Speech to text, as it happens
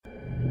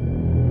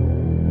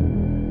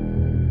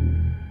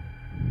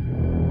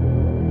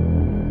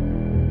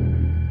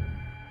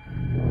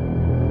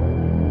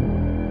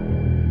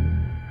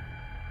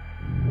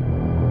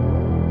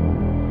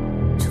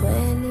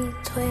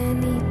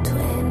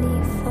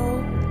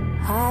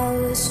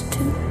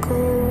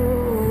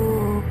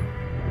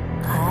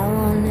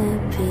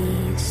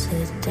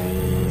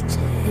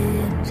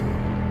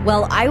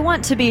Well, I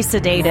want to be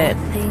sedated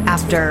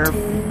after,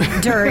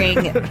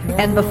 during,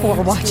 and before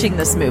watching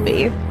this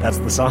movie. That's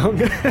the song?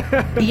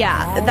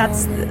 Yeah,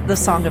 that's the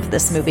song of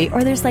this movie.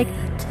 Or there's like,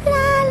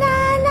 la,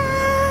 la,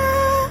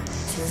 la.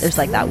 There's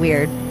like that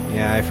weird...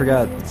 Yeah, I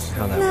forgot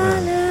how that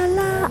went. La,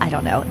 la. I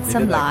don't know. It's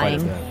some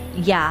line.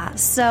 Yeah.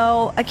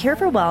 So A Cure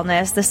for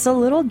Wellness, this is a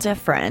little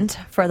different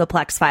for the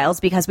Plex Files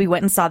because we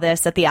went and saw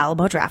this at the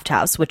Alamo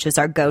Drafthouse, which is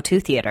our go-to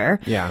theater.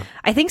 Yeah.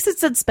 I think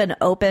since it's been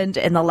opened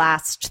in the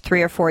last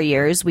 3 or 4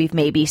 years, we've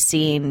maybe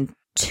seen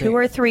 2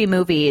 or 3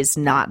 movies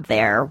not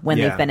there when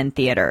they've been in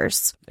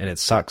theaters. And it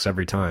sucks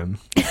every time.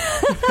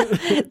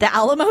 The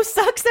Alamo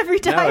sucks every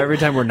time? No, every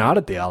time we're not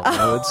at the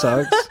Alamo, it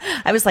sucks.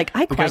 I was like,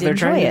 I quite enjoy it. Because they're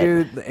trying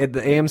to do,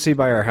 the AMC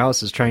by our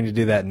house is trying to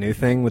do that new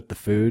thing with the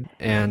food.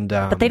 And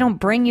but they don't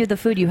bring you the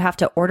food. You have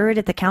to order it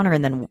at the counter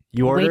and then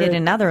wait in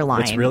another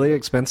line. It's really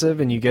expensive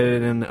and you get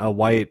it in a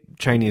white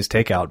Chinese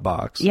takeout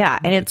box. Yeah,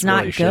 and it's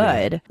not really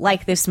good. Shitty.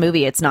 Like this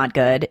movie, it's not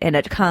good. And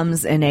it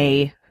comes in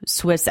a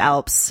Swiss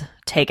Alps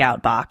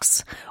takeout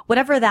box.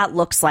 Whatever that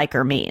looks like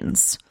or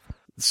means.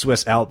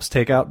 Swiss Alps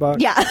takeout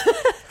box? Yeah.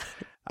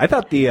 I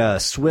thought the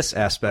Swiss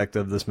aspect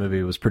of this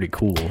movie was pretty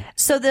cool.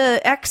 So the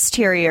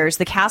exteriors,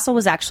 the castle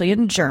was actually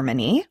in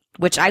Germany,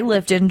 which I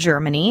lived in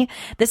Germany.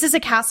 This is a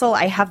castle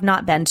I have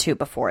not been to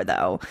before,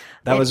 though.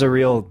 That was a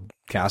real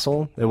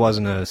castle? It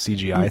wasn't a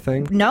CGI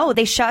thing? No,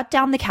 they shut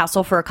down the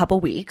castle for a couple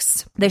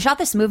weeks. They shot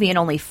this movie in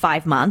only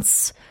 5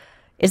 months.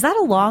 Is that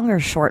a long or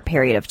short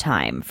period of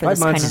time? For 5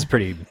 months is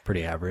pretty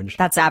average.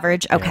 That's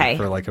average? Okay. Yeah,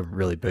 for like a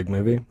really big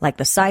movie. Like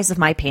the size of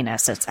my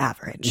penis, it's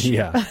average.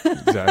 Yeah,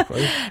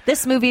 exactly.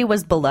 This movie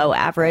was below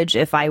average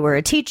if I were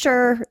a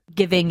teacher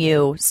giving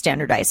you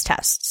standardized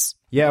tests.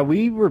 Yeah,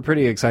 we were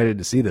pretty excited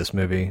to see this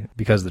movie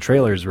because the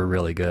trailers were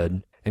really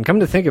good. And come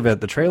to think of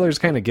it, the trailers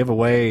kind of give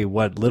away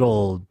what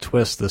little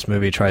twist this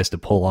movie tries to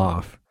pull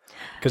off.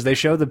 Because they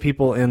show the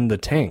people in the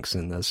tanks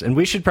in this. And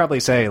we should probably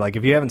say, like,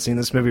 if you haven't seen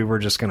this movie, we're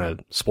just going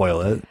to spoil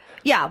it.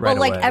 Yeah, well,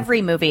 like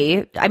every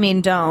movie. I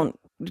mean, don't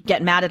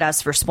get mad at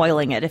us for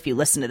spoiling it if you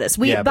listen to this.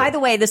 By the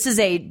way, this is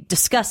a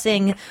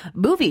discussing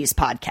movies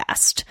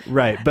podcast.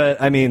 Right.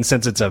 But I mean,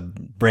 since it's a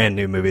brand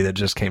new movie that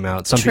just came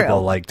out, some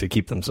people like to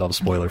keep themselves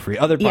spoiler free.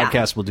 Other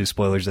podcasts will do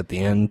spoilers at the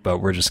end, but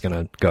we're just going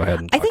to go ahead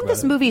and talk I think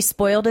this movie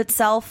spoiled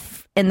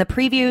itself in the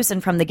previews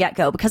and from the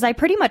get-go because I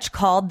pretty much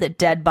called that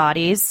dead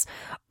bodies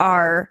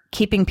are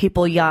keeping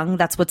people young.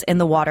 That's what's in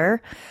the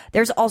water.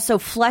 There's also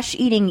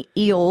flesh-eating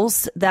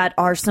eels that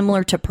are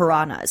similar to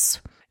piranhas.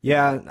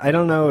 Yeah, I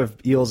don't know if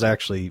eels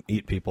actually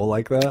eat people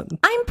like that.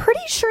 I'm pretty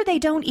sure they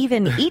don't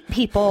even eat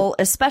people,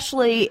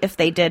 especially if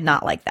they did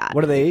not like that. What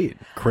do they eat?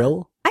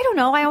 Krill? I don't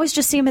know. I always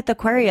just see them at the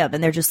aquarium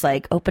and they're just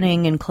like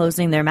opening and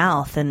closing their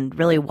mouth and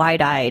really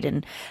wide-eyed.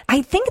 And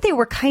I think they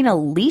were kind of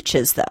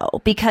leeches,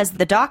 though, because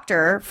the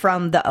doctor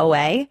from the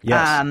OA.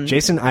 Yes,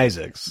 Jason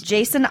Isaacs.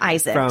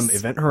 From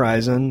Event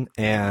Horizon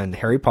and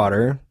Harry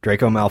Potter,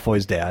 Draco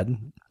Malfoy's dad.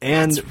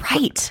 And that's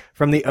right.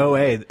 From the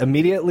OA,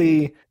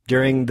 immediately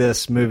during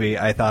this movie,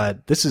 I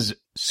thought, this is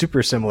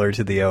super similar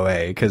to the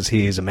OA because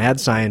he's a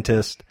mad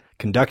scientist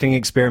conducting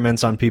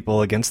experiments on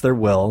people against their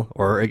will,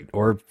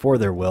 or for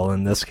their will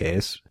in this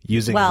case,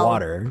 using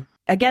water.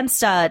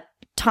 Against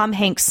Tom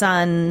Hanks'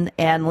 son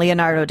and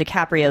Leonardo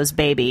DiCaprio's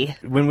baby.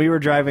 When we were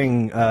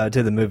driving to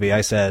the movie, I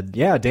said,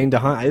 yeah, Dane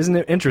DeHaan, isn't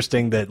it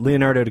interesting that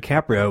Leonardo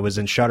DiCaprio was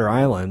in Shutter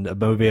Island, a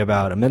movie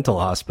about a mental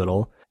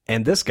hospital,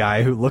 and this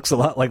guy who looks a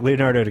lot like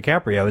Leonardo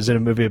DiCaprio is in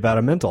a movie about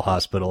a mental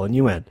hospital, and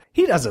you went,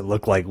 he doesn't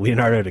look like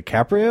Leonardo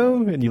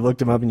DiCaprio? And you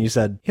looked him up and you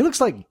said, he looks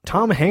like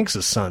Tom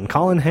Hanks' son,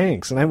 Colin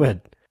Hanks. And I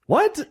went,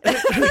 what?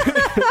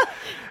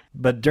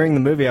 But during the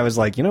movie, I was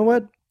like, you know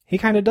what? He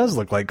kind of does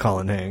look like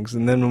Colin Hanks.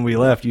 And then when we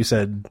left, you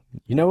said,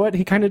 you know what?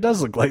 He kind of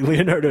does look like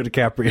Leonardo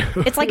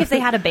DiCaprio. It's like if they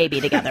had a baby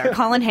together,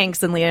 Colin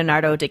Hanks and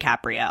Leonardo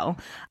DiCaprio.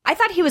 I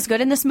thought he was good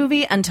in this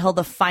movie until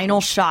the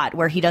final shot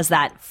where he does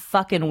that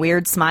fucking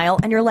weird smile.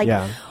 And you're like,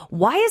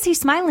 why is he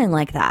smiling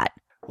like that?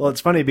 Well,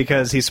 it's funny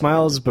because he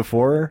smiles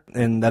before,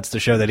 and that's to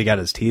show that he got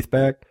his teeth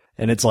back.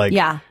 And it's like,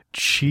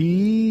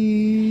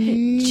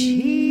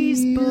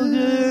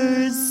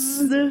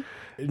 cheeseburgers.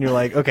 And you're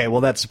like, okay,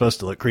 well, that's supposed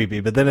to look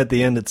creepy. But then at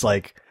the end, it's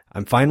like,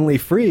 I'm finally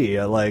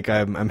free. Like,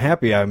 I'm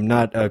happy. I'm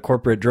not a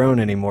corporate drone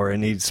anymore.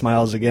 And he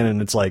smiles again,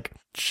 and it's like,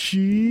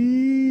 cheese.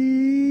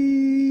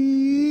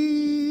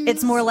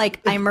 It's more like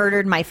I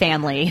murdered my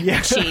family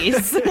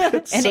cheese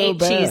and ate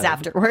cheese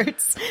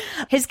afterwards.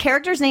 His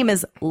character's name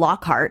is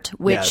Lockhart,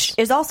 which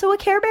is also a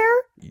Care Bear.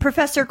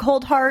 Professor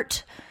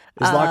Coldheart.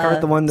 Is Lockhart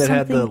the one that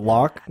had the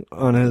lock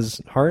on his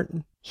heart?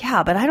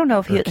 Yeah, but I don't know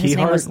if his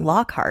name was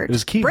Lockhart. It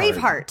was Keyheart.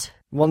 Braveheart.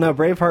 Well, no,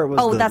 Braveheart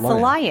was that's the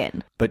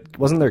lion. But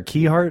wasn't there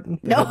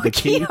Keyheart? No,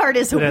 Keyheart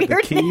is a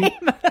weird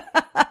name.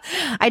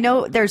 I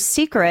know there's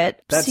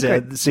Secret. That's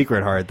it. The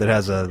Secret Heart that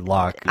has a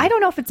lock. I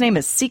don't know if its name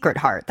is Secret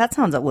Heart. That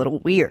sounds a little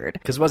weird.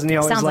 Because wasn't he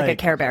always Sounds like a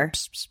Care Bear.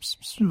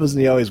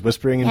 Wasn't he always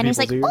whispering in And people's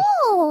he's like, ears?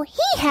 oh,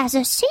 he has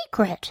a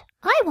secret.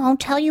 I won't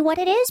tell you what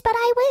it is, but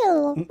I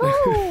will.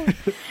 Oh.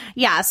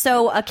 Yeah,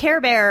 so a Care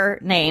Bear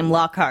named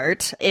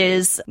Lockhart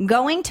is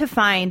going to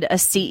find a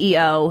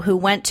CEO who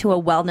went to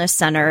a wellness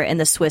center in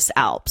the Swiss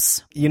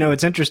Alps. You know,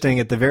 it's interesting.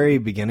 At the very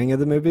beginning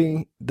of the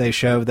movie, they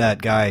show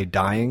that guy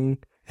dying,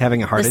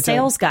 having a heart The attack.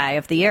 sales guy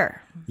of the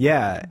year.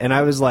 Yeah, and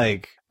I was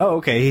like, oh,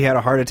 okay, he had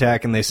a heart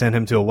attack and they sent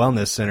him to a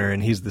wellness center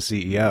and he's the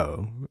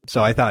CEO.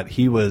 So I thought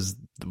he was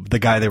the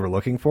guy they were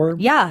looking for.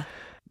 Yeah.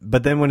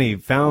 But then when he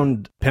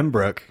found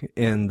Pembroke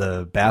in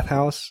the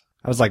bathhouse,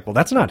 I was like, well,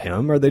 that's not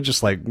him. Are they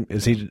just like,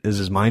 is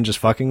his mind just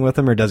fucking with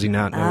him, or does he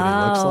not know what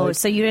he looks like?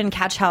 So you didn't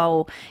catch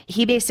how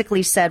he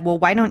basically said, well,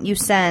 why don't you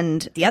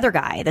send the other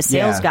guy, the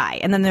sales guy?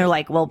 And then they're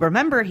like, well,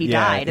 remember he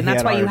died, and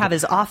that's why you have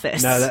his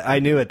office. No, I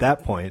knew at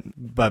that point.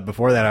 But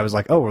before that, I was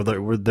like, oh,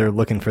 they're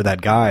looking for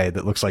that guy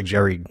that looks like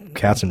Jerry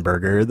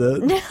Katzenberger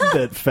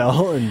that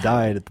fell and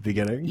died at the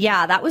beginning.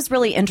 Yeah, that was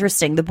really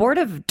interesting. The board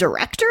of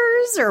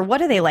directors, or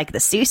what are they, like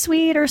the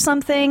C-suite or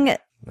something?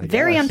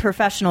 Very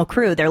unprofessional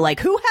crew. They're like,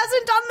 who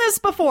hasn't done this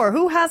before?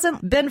 Who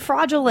hasn't been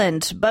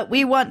fraudulent? But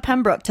we want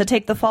Pembroke to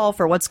take the fall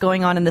for what's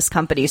going on in this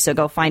company, so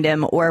go find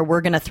him, or we're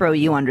going to throw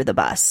you under the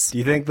bus. Do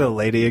you think the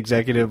lady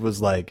executive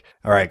was like,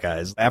 all right,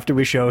 guys, after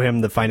we show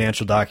him the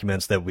financial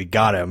documents that we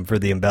got him for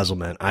the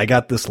embezzlement, I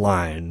got this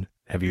line.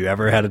 Have you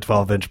ever had a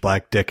 12-inch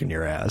black dick in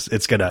your ass?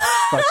 It's going to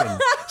fucking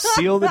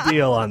seal the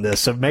deal on this.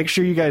 So make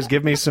sure you guys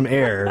give me some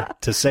air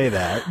to say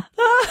that.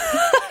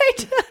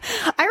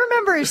 I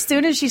remember as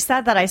soon as she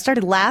said that, I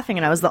started laughing,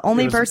 and I was the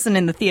only person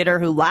in the theater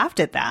who laughed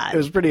at that. It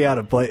was pretty out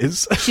of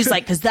place. She's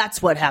like, because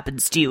that's what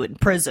happens to you in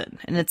prison.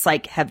 And it's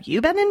like, have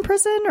you been in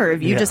prison, or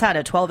have you just had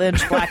a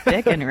 12-inch black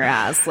dick in your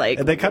ass? Like,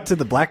 and they cut to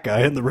the black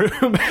guy in the room.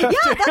 Yeah,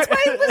 that's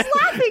why I was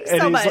laughing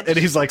so much. And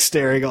he's like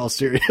staring all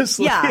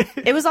seriously. Yeah,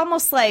 it was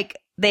almost like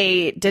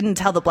they didn't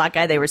tell the black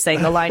guy they were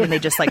saying the line, and they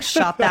just like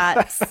shot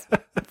that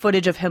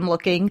footage of him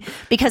looking,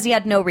 because he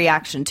had no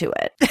reaction to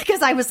it.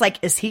 Because I was like,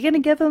 is he going to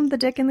give him the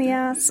dick in the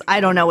ass? I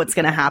don't know what's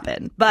going to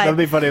happen. But that'd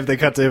be funny if they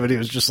cut to him and he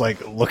was just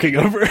like looking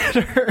over at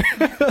her.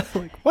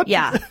 Like, what?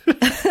 Yeah.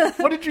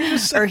 What did you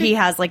just say? Or he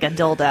has like a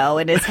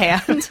dildo in his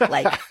hand.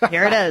 Like,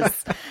 here it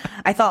is.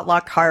 I thought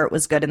Lockhart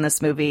was good in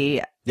this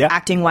movie. Yeah.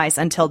 Acting wise,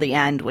 until the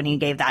end when he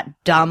gave that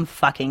dumb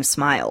fucking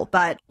smile.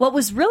 But what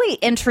was really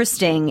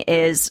interesting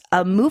is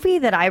a movie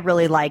that I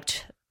really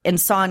liked and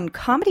saw on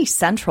Comedy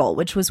Central,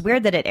 which was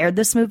weird that it aired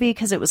this movie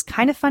because it was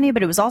kind of funny,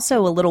 but it was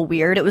also a little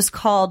weird. It was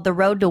called The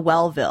Road to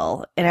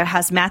Wellville, and it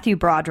has Matthew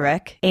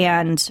Broderick.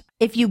 And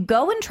if you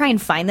go and try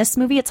and find this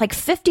movie, it's like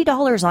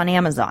 $50 on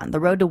Amazon, The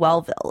Road to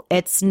Wellville.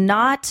 It's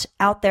not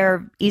out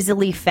there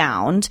easily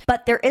found,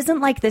 but there isn't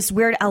like this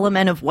weird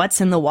element of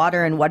what's in the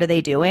water and what are they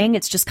doing.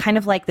 It's just kind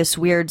of like this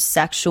weird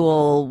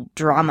sexual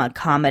drama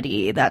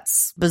comedy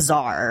that's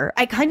bizarre.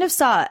 I kind of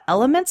saw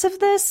elements of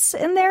this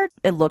in there.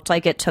 It looked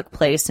like it took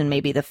place in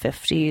maybe the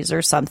 50s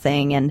or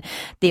something, and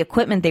the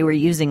equipment they were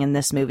using in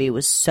this movie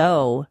was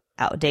so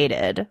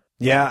outdated.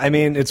 Yeah, I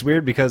mean, it's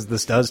weird because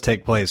this does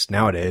take place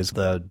nowadays.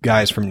 The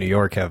guys from New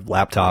York have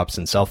laptops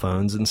and cell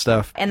phones and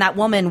stuff. And that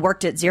woman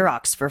worked at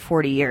Xerox for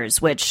 40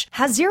 years, which,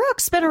 has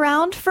Xerox been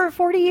around for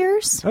 40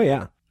 years? Oh,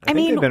 yeah. I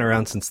mean, they've been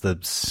around since the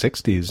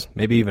 60s,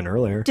 maybe even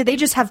earlier. Did they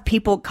just have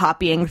people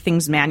copying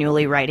things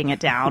manually, writing it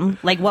down?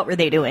 Like, what were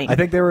they doing? I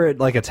think they were at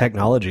like a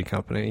technology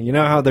company. You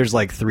know how there's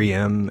like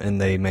 3M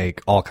and they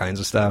make all kinds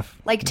of stuff?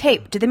 Like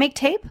tape. Do they make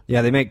tape?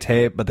 Yeah, they make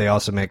tape, but they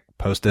also make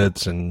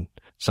Post-its and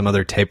some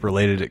other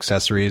tape-related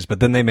accessories. But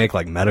then they make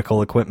like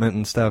medical equipment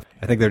and stuff.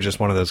 I think they're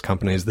just one of those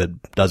companies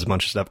that does a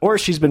bunch of stuff. Or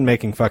she's been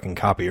making fucking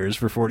copiers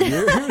for 40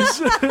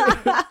 years.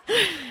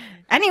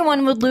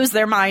 Anyone would lose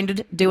their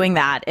mind doing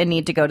that and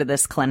need to go to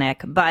this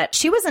clinic. But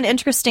she was an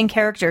interesting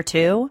character,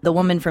 too. The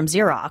woman from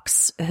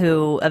Xerox,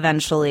 who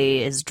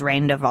eventually is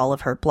drained of all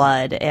of her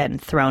blood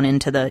and thrown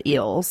into the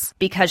eels.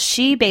 Because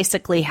she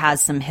basically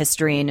has some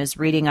history and is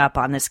reading up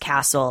on this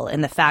castle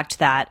and the fact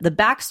that the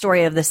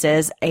backstory of this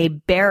is a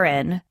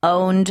baron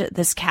owned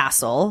this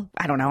castle,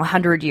 I don't know,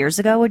 100 years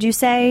ago, would you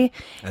say?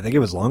 I think it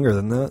was longer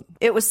than that.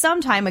 It was some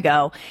time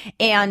ago.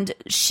 And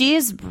she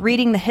is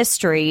reading the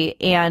history,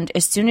 and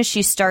as soon as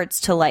she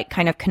starts to like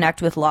kind of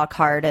connect with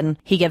Lockhart, and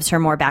he gives her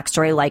more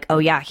backstory, like, oh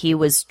yeah, he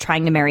was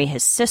trying to marry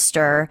his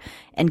sister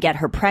and get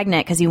her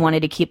pregnant because he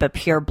wanted to keep a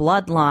pure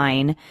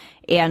bloodline.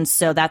 And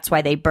so that's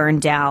why they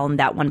burned down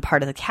that one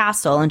part of the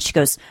castle. And she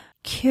goes,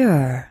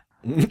 cure,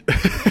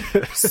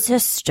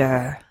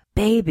 sister,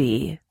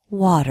 baby,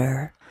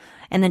 water.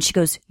 And then she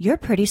goes, you're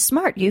pretty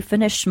smart. You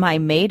finished my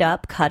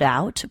made-up,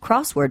 cut-out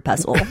crossword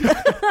puzzle.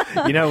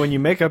 You know, when you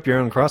make up your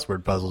own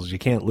crossword puzzles, you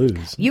can't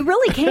lose. You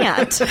really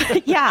can't.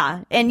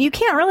 Yeah. And you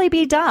can't really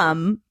be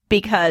dumb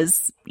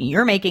because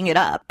you're making it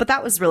up. But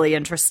that was really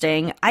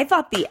interesting. I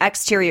thought the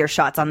exterior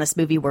shots on this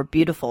movie were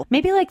beautiful.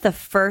 Maybe like the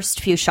first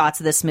few shots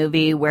of this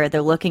movie where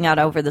they're looking out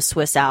over the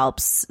Swiss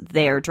Alps,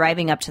 they're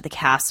driving up to the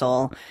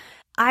castle.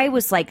 I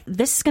was like,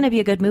 this is going to be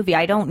a good movie.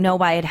 I don't know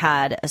why it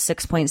had a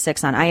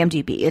 6.6 on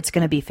IMDb. It's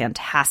going to be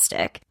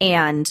fantastic.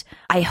 And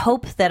I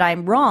hope that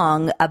I'm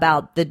wrong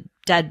about the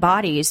dead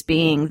bodies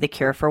being the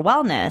cure for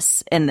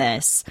wellness in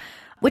this,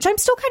 which I'm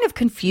still kind of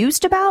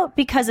confused about,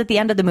 because at the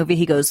end of the movie,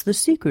 he goes, the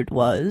secret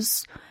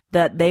was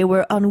that they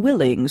were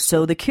unwilling,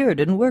 so the cure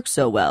didn't work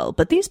so well.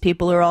 But these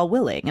people are all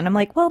willing. And I'm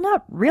like, well,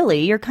 not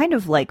really. You're kind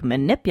of like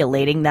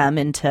manipulating them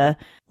into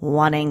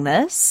wanting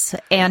this,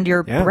 and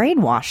you're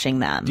brainwashing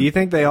them. Do you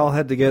think they all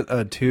had to get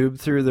a tube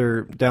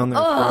down their throat?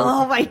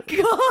 Oh my God,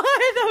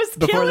 that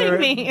was killing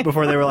me.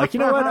 Before they were like, you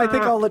know what? I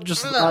think I'll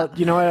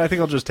I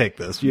think I'll just take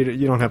this.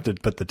 You don't have to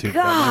put the tube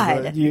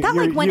down. God,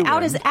 that went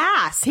out his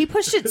ass. He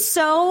pushed it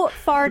so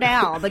far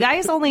down. The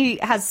guy only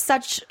has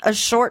such a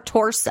short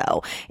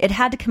torso. It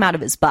had to come out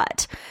of his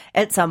butt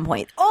at some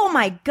point. Oh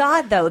my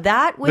God, though,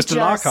 that was Mr.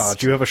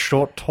 Lockhart, you have a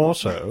short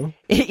torso.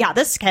 Yeah,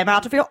 this came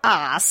out of your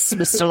ass,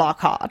 Mr.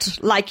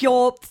 Lockhart, like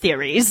your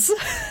theories.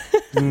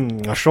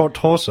 A short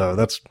torso.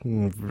 That's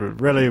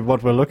really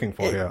what we're looking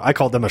for here. I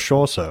called them a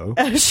shorso.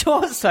 A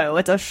shorso.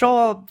 It's a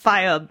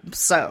surefire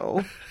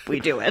so. We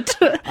do it.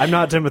 I'm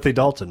not Timothy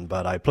Dalton,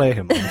 but I play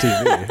him on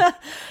TV.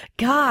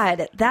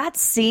 God, that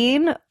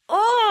scene.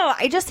 Oh,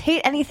 I just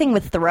hate anything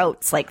with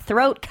throats, like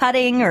throat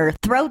cutting or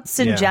throats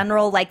in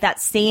general, like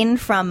that scene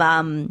from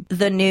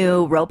the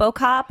new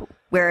RoboCop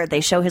where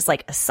they show his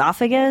like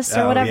esophagus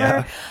or whatever.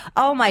 Yeah.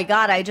 Oh my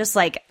God, I just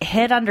like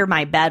hid under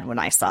my bed when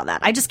I saw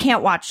that. I just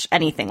can't watch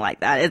anything like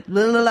that.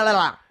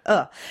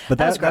 Ugh, but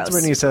that's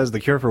when he says the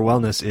cure for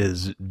wellness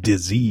is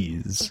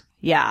disease.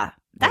 Yeah.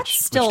 That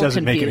still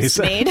doesn't confused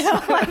make any me.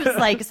 sense. I was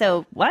like,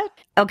 so what?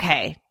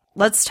 Okay,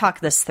 let's talk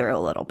this through a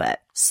little bit.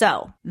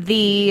 So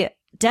the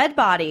dead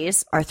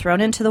bodies are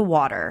thrown into the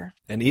water.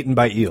 And eaten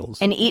by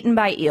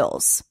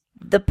eels.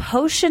 The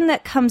potion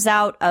that comes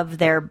out of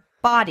their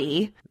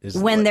body is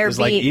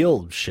like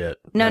eel shit.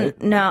 No,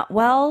 right? no.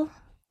 Well,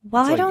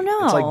 I don't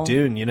know. It's like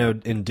Dune. You know,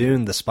 in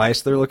Dune, the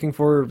spice they're looking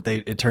for,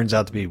 it turns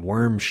out to be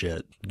worm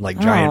shit, like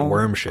giant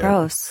worm shit.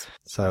 Gross.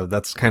 So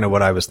that's kind of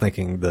what I was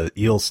thinking the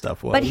eel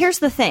stuff was. But here's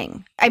the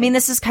thing. I mean,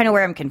 this is kind of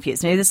where I'm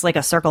confused. Maybe this is like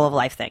a circle of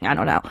life thing. I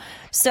don't know.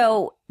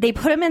 So they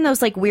put them in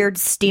those like weird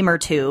steamer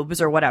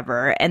tubes or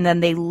whatever, and then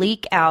they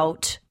leak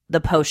out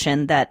the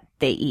potion that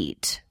they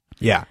eat.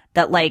 Yeah.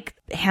 That like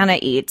Hannah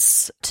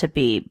eats to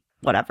be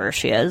whatever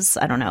she is.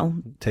 I don't know.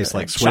 Tastes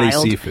like sweaty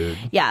seafood.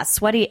 Yeah,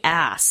 sweaty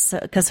ass,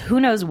 because who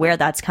knows where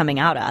that's coming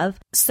out of.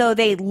 So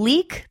they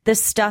leak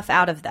this stuff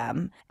out of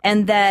them,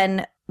 and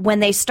then when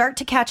they start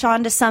to catch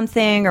on to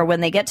something, or when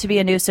they get to be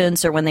a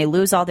nuisance, or when they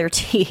lose all their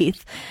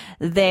teeth,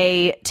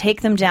 they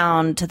take them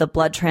down to the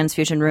blood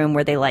transfusion room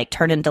where they like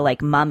turn into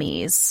like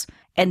mummies.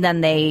 And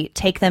then they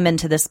take them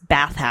into this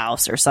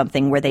bathhouse or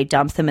something where they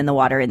dump them in the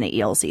water and the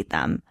eels eat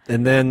them.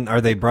 And then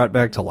are they brought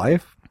back to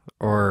life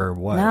or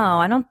what? No,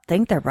 I don't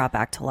think they're brought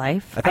back to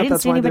life. I thought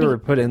that's why they were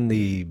put in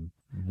the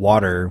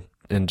water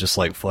and just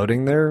like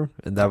floating there.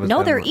 And that was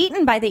no, they're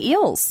eaten by the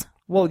eels.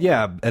 Well,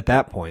 yeah, at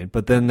that point.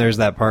 But then there's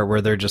that part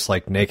where they're just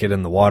like naked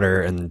in the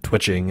water and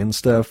twitching and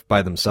stuff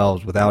by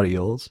themselves without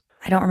eels.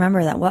 I don't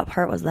remember that. What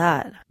part was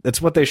that?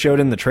 That's what they showed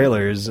in the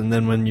trailers. And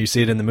then when you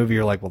see it in the movie,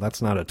 you're like, well, that's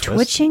not a twist.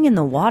 Twitching in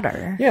the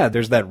water. Yeah,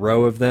 there's that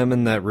row of them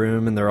in that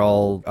room and they're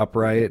all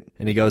upright.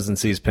 And he goes and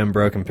sees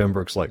Pembroke and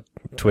Pembroke's like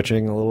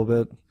twitching a little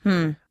bit.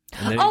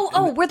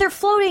 Where they're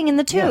floating in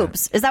the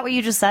tubes. Yeah. Is that what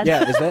you just said?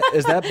 Yeah,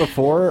 is that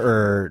before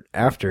or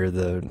after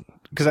the...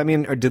 Because, I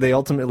mean, do they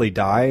ultimately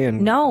die?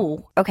 And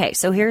No. Okay,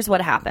 so here's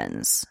what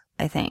happens,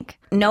 I think.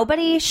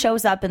 Nobody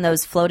shows up in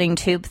those floating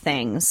tube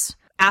things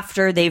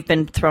after they've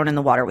been thrown in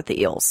the water with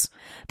the eels.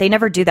 They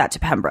never do that to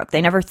Pembroke.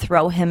 They never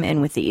throw him in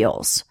with the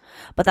eels.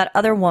 But that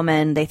other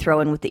woman they throw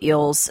in with the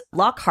eels,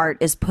 Lockhart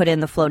is put in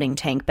the floating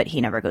tank, but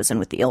he never goes in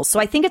with the eels. So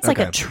I think it's like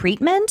a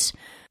treatment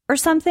or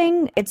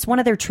something. It's one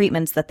of their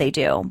treatments that they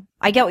do.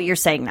 I get what you're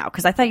saying now,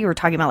 because I thought you were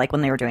talking about like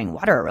when they were doing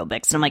water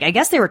aerobics. And I'm like, I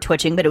guess they were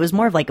twitching, but it was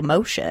more of like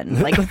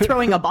motion, like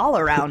throwing a ball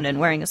around and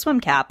wearing a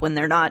swim cap when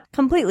they're not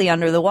completely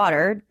under the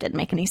water. Didn't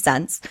make any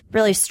sense.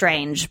 Really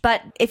strange.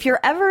 But if you're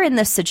ever in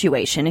this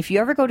situation, if you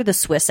ever go to the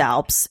Swiss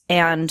Alps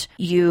and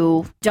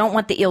you don't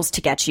want the eels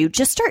to get you,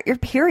 just start your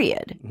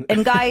period.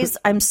 And guys,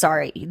 I'm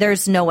sorry,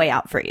 there's no way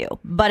out for you.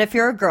 But if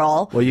you're a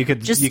girl, well, you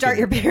could start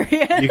your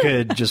period. You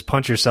could just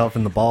punch yourself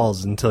in the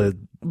balls until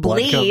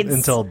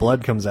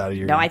blood comes out of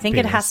your No, I think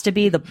penis. It has to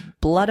be the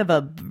blood of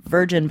a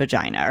virgin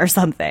vagina or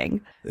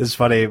something. It's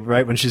funny,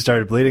 right when she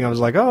started bleeding, I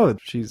was like, oh,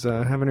 she's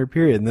having her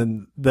period. And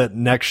then the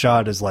next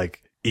shot is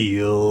like,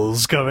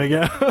 eels coming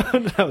out.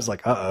 I was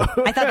like,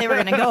 uh-oh. I thought they were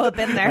going to go up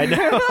in there. I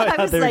know. I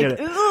was like,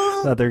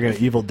 thought they were going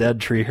to Evil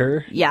Dead tree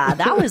her. Yeah,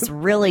 that was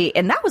really,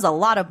 and that was a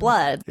lot of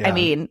blood. Yeah. I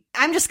mean,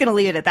 I'm just going to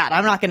leave it at that.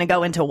 I'm not going to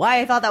go into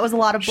why I thought that was a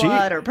lot of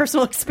blood or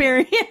personal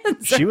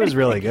experience. She was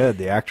really good,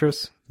 the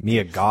actress,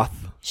 Mia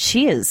Goth.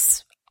 She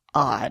is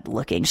odd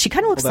looking. She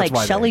kind of looks like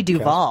Shelley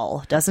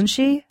Duvall, doesn't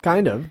she?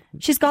 Kind of.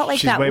 She's got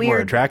like that weird... She's way more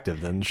weird...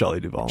 attractive than Shelley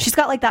Duvall. She's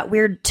got like that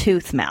weird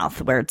tooth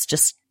mouth where it's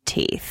just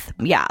teeth.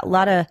 Yeah, a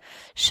lot of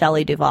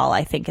Shelley Duvall,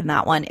 I think, in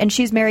that one. And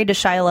she's married to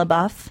Shia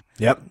LaBeouf.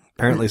 Yep,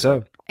 apparently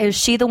so. Is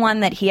she the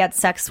one that he had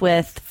sex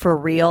with for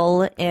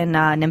real in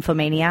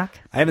Nymphomaniac?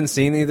 I haven't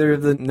seen either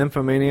of the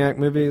Nymphomaniac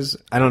movies.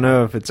 I don't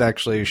know if it's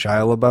actually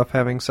Shia LaBeouf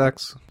having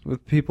sex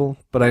with people,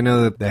 but I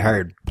know that they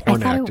hired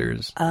porn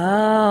actors.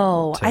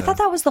 I thought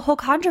that was the whole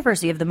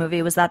controversy of the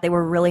movie, was that they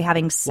were really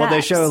having sex. Well,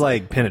 they show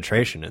like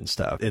penetration and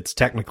stuff. It's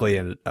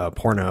technically a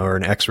porno or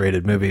an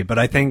X-rated movie, but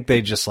I think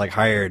they just like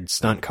hired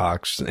stunt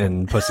cocks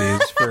and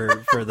pussies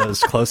for those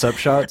close-up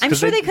shots. I'm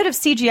sure they could have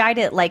CGI'd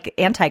it like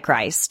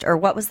Antichrist, or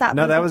what was that?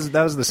 No, movie?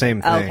 that was the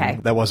same thing. Okay.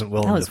 That wasn't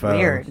Willem That was Dafoe.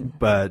 weird.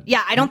 But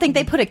yeah, I don't think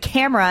they put a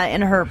camera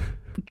in her.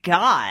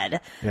 God,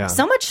 yeah.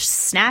 So much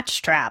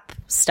snatch trap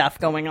stuff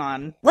going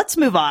on. Let's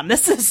move on.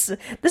 This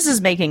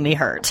is making me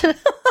hurt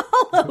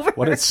all over.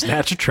 What is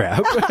snatch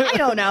trap? I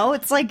don't know.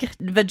 It's like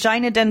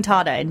vagina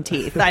dentata and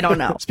teeth. I don't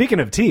know. Speaking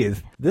of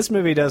teeth, this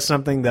movie does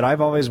something that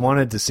I've always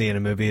wanted to see in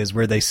a movie, is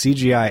where they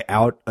CGI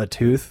out a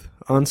tooth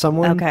on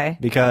someone. Okay.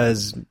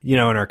 Because, in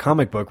our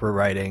comic book we're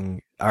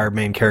writing, our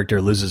main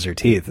character loses her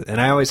teeth. And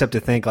I always have to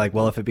think, like,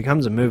 well, if it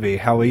becomes a movie,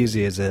 how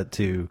easy is it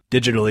to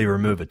digitally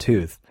remove a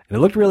tooth? And it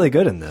looked really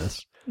good in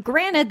this.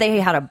 Granted, they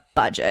had a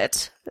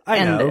budget.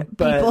 I know,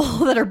 but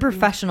people that are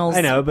professionals.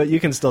 I know, but you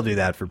can still do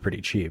that for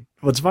pretty cheap.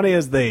 What's funny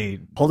is they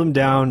pulled him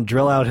down,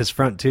 drill out his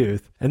front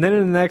tooth, and then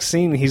in the next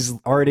scene, he's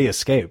already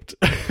escaped.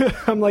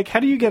 I'm like, how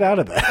do you get out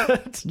of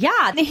that?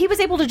 Yeah, he was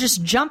able to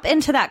just jump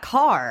into that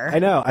car. I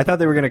know. I thought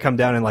they were going to come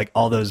down and like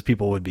all those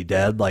people would be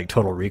dead, like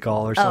Total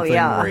Recall or something,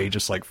 where he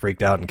just like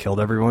freaked out and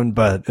killed everyone.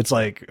 But it's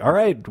like, all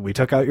right, we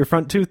took out your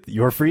front tooth.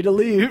 You're free to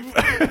leave.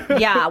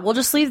 Yeah, we'll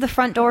just leave the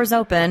front doors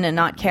open and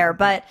not care.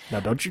 But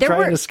now don't you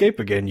try and escape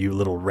again, you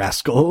little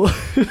rascal.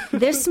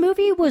 This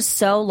movie was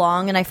so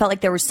long, and I felt like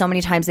there were so many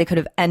times they could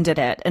have ended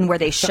it, and where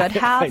they should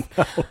have,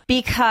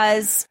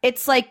 because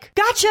it's like,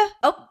 gotcha.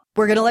 Oh,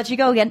 we're going to let you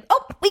go again.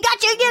 Oh, we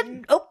got you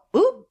again. Oh,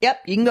 ooh,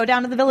 yep. You can go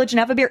down to the village and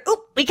have a beer.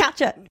 Oh, we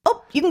got you.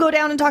 Oh, you can go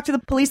down and talk to the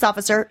police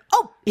officer.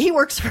 Oh, he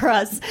works for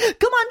us.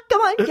 Come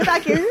on, get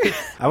back here.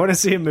 I want to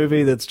see a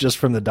movie that's just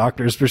from the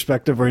doctor's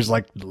perspective, where he's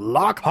like,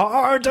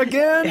 Lockhart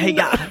again. Hey,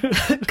 yeah.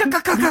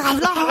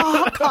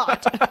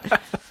 Lockhart.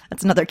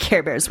 That's another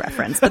Care Bears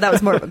reference, but that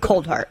was more of a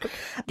Cold Heart.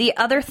 The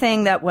other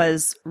thing that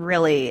was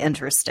really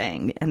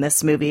interesting in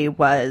this movie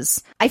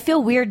was, I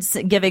feel weird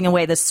giving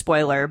away the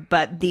spoiler,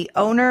 but the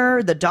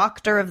owner, the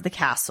doctor of the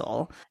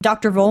castle,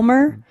 Dr.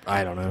 Volmer.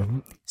 I don't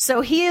know.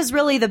 So he is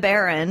really the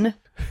Baron.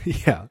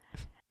 Yeah.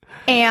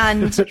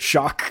 And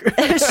shock.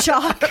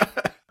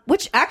 Shock.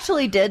 Which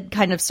actually did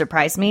kind of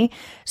surprise me.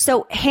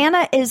 So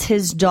Hannah is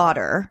his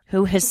daughter,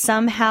 who has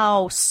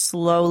somehow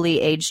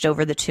slowly aged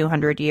over the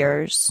 200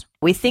 years.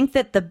 We think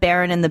that the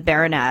Baron and the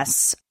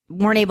Baroness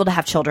weren't able to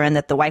have children,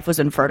 that the wife was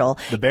infertile.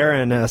 The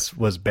Baroness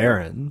was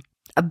barren.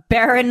 A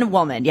barren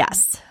woman,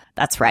 yes.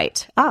 That's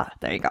right. Ah,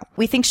 there you go.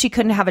 We think she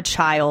couldn't have a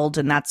child,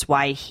 and that's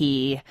why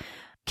he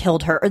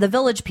killed her, or the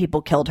village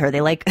people killed her. They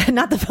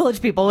not the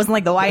village people, it wasn't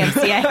like the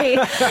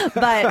YMCA,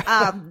 but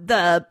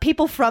the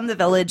people from the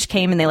village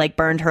came and they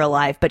burned her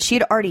alive. But she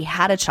had already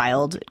had a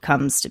child, it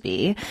comes to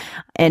be,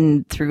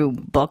 and through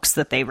books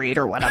that they read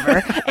or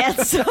whatever. And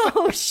so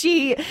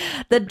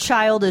the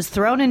child is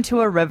thrown into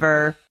a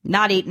river,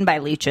 not eaten by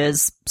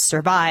leeches,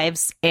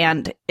 survives,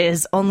 and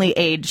is only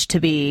aged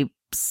to be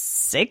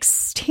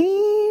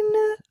 16?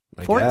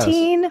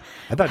 14?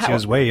 I thought she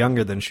was way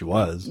younger than she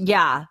was.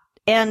 Yeah.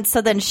 And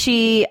so then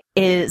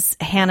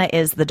Hannah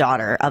is the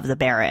daughter of the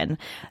Baron.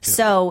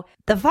 So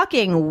the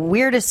fucking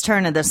weirdest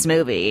turn of this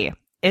movie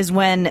is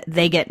when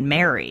they get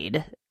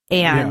married,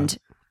 and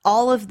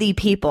all of the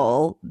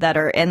people that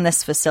are in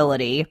this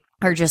facility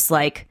are just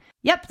like,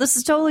 yep, this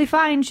is totally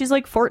fine. She's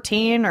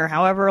 14 or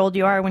however old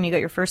you are when you get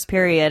your first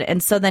period.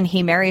 And so then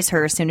he marries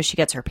her as soon as she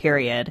gets her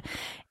period.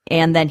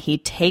 And then he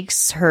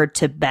takes her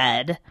to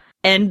bed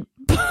and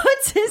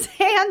puts his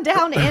hand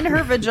down in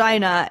her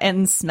vagina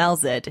and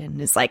smells it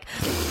and is like,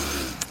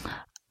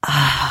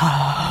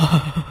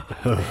 oh.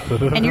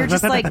 And you're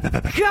just like,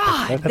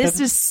 God, this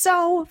is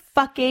so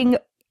fucking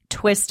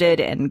twisted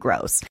and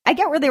gross. I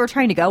get where they were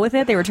trying to go with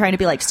it. They were trying to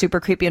be super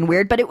creepy and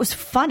weird, but it was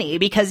funny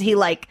because he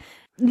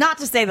not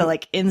to say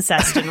that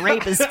incest and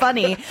rape is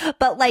funny,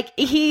 but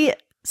he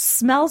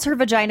smells her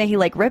vagina, he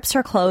rips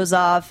her clothes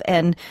off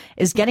and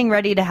is getting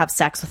ready to have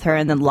sex with her,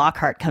 and then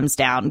Lockhart comes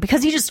down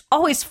because he just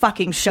always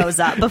fucking shows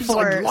up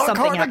before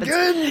something happens.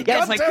 Again?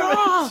 Yeah, it's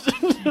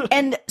oh!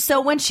 And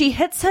so when she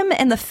hits him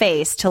in the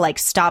face to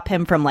stop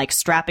him from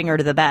strapping her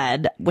to the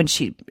bed when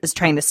she is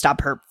trying to stop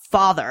her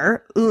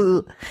father,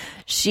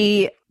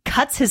 she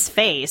cuts his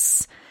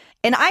face.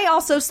 And I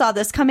also saw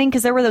this coming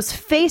because there were those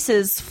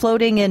faces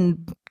floating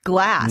in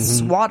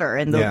glass water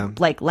in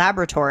the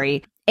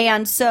laboratory.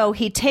 And so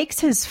he takes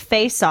his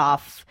face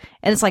off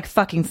And it's like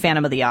fucking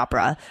Phantom of the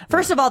Opera.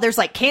 First of all, there's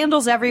like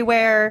candles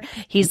everywhere.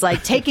 He's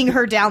like taking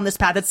her down this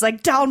path. It's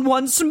like down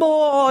once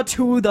more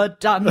to the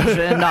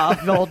dungeon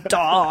of your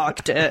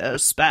dark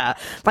despair.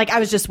 Like I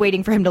was just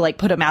waiting for him to like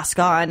put a mask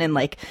on and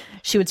like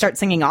she would start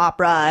singing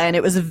opera, and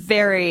it was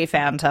very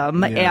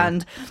Phantom. Yeah.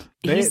 And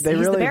They he's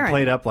really the Baron.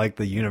 played up like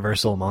the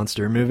Universal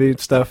monster movie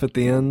stuff at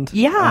the end.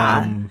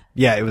 Yeah.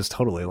 Yeah, it was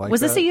totally like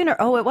Was that. this a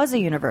Oh, it was a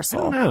I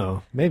Universal. don't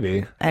know.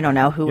 Maybe. I don't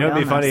know who. You know, would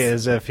what'd be own funny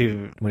this.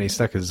 is when he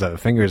stuck his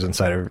fingers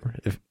inside her,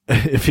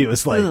 if he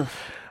was like, Ugh.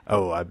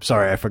 "Oh, I'm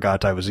sorry, I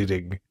forgot I was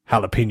eating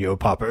jalapeno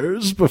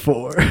poppers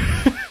before."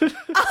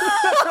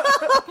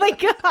 Oh my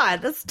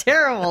god, that's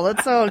terrible.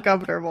 That's so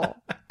uncomfortable.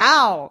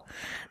 Ow.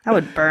 That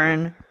would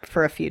burn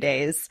for a few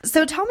days.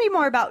 So tell me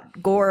more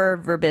about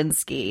Gore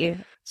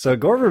Verbinski. So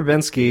Gore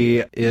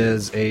Verbinski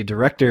is a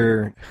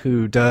director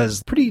who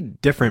does pretty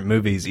different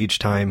movies each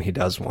time he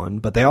does one,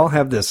 but they all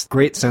have this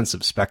great sense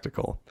of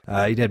spectacle.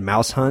 He did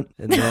Mouse Hunt,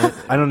 and then,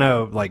 I don't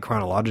know like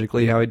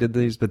chronologically how he did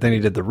these, but then he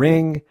did The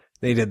Ring,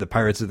 then he did the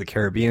Pirates of the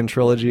Caribbean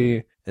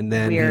trilogy, and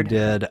then Weird. he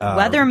did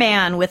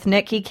Weatherman with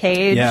Nicky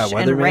Cage Yeah, and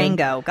Weatherman.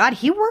 Rango. God,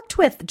 he worked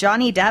with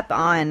Johnny Depp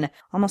on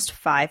almost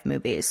 5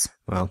 movies.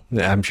 Well,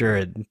 I'm sure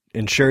it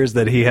ensures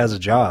that he has a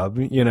job,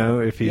 you know,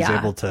 if he's Yeah.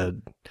 able to.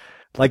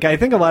 Like, I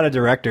think a lot of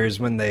directors,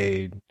 when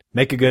they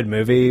make a good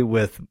movie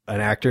with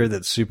an actor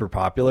that's super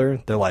popular,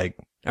 they're like,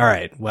 all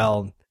right,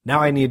 well, now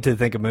I need to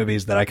think of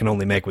movies that I can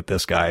only make with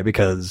this guy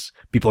because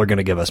people are going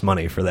to give us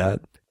money for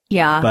that.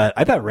 Yeah. But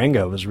I thought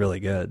Rango was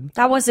really good.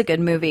 That was a good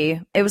movie.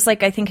 It was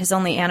like, I think his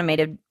only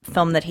animated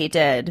film that he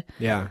did.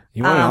 Yeah.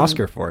 He won an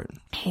Oscar for it.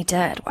 He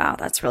did. Wow,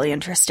 that's really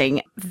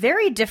interesting.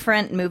 Very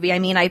different movie. I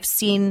mean, I've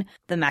seen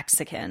The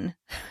Mexican.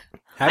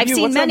 I've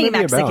seen What's that many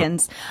movie about?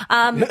 Mexicans.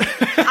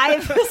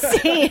 I've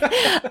seen.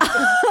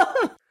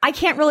 I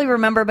can't really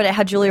remember, but it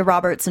had Julia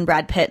Roberts and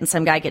Brad Pitt, and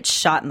some guy gets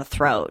shot in the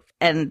throat,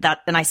 and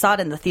I saw it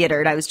in the theater,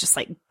 and I was just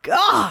like,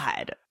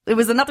 God. It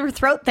was another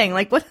throat thing.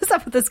 Like, what is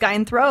up with this guy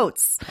in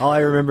throats? All I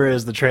remember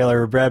is the trailer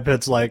where Brad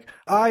Pitt's like,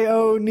 I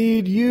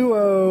need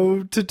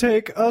you to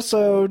take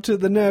us-o to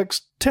the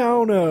next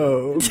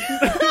town-o.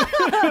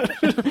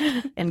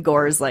 And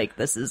Gore's like,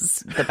 this is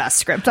the best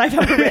script I've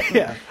ever written.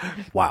 Yeah.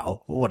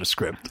 Wow. What a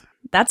script.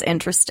 That's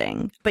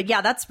interesting. But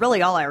yeah, that's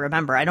really all I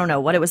remember. I don't know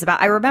what it was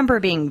about. I remember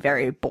being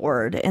very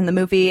bored in the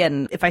movie.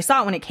 And if I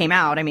saw it when it came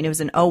out, I mean, it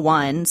was in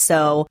 2001.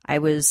 So I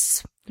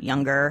was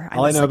younger. All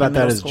I was, know like, about in that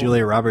middle is school.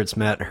 Julia Roberts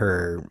met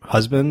her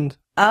husband,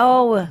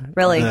 Oh,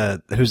 really?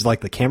 who's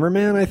like the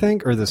cameraman, I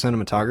think, or the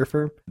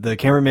cinematographer. The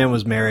cameraman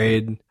was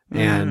married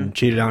and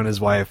cheated on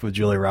his wife with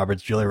Julia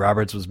Roberts. Julia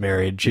Roberts was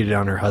married, cheated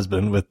on her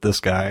husband with this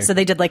guy. So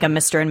they did like a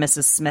Mr. and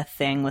Mrs. Smith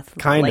thing with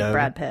Kind like of.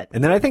 Brad Pitt.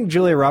 And then I think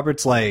Julia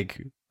Roberts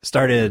like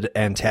started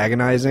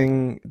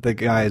antagonizing the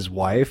guy's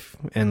wife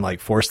and like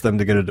forced them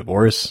to get a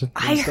divorce. and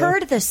I stuff.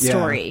 heard this Yeah.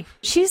 story.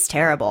 She's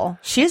terrible.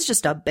 She's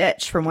just a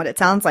bitch from what it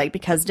sounds like,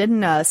 because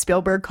didn't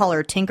Spielberg call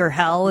her Tinker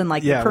Hell and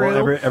like Yeah, the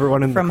crew? well,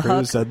 everyone in from the crew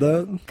Hook. said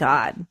that.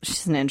 God,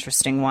 she's an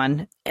interesting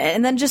one.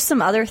 And then just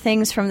some other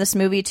things from this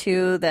movie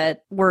too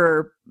that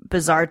were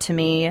bizarre to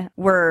me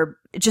were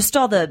just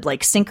all the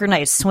like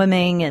synchronized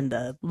swimming and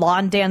the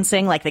lawn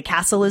dancing, like the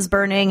castle is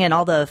burning and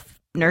all the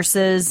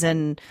nurses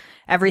and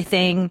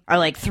everything are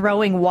like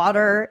throwing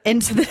water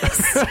into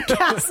this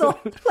castle,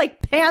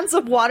 like pans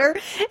of water.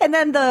 And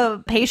then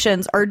the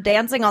patients are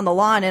dancing on the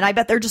lawn. And I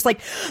bet they're just like,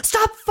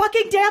 stop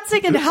fucking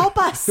dancing and help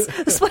us.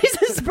 This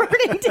place is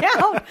burning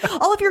down.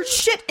 All of your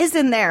shit is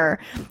in there.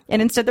 And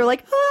instead they're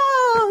like,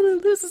 oh,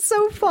 this is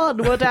so fun.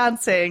 We're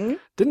dancing.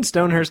 Didn't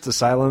Stonehurst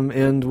Asylum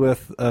end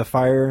with a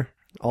fire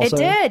also? It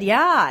did,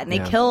 yeah. And they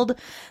Yeah. killed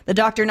the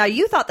doctor. Now,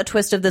 you thought the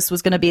twist of this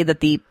was going to be that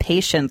the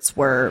patients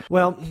were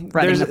Well, running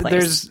there's, the place.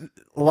 there's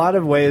a lot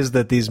of ways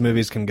that these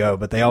movies can go,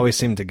 but they always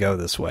seem to go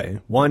this way.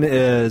 One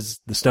is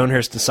the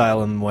Stonehurst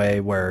Asylum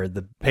way, where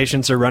the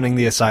patients are running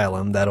the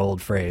asylum, that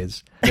old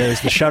phrase.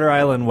 There's the Shutter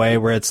Island way,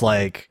 where it's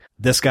like,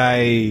 this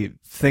guy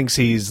thinks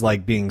he's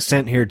like being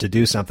sent here to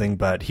do something,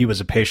 but he was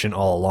a patient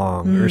all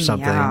along or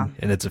something, yeah.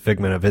 and it's a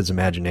figment of his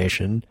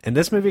imagination. And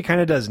this movie kind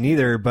of does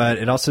neither, but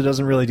it also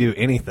doesn't really do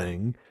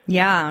anything.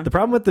 Yeah. The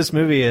problem with this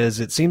movie is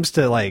it seems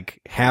to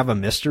like have a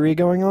mystery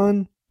going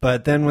on,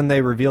 but then when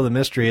they reveal the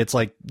mystery, it's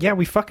like, yeah,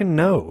 we fucking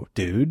know,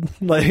 dude.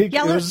 Like,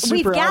 Yeah, it was we've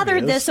super gathered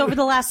obvious. this over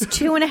the last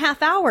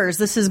 2.5 hours.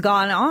 This has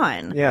gone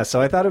on. Yeah,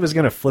 so I thought it was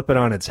going to flip it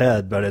on its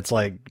head, but it's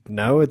like,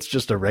 no, it's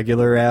just a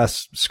regular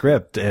ass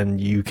script, and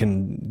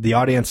the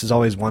audience is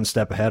always one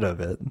step ahead of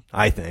it,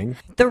 I think.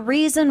 The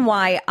reason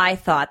why I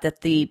thought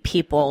that the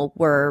people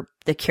were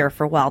the cure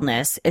for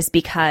wellness is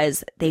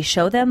because they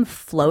show them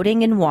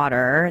floating in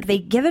water. They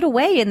give it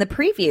away in the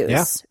previews.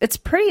 Yeah. It's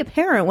pretty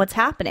apparent what's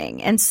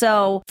happening. And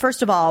so,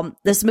 first of all,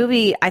 this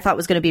movie I thought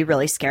was going to be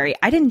really scary.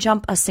 I didn't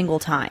jump a single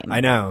time. I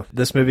know.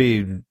 This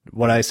movie,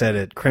 what I said,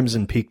 it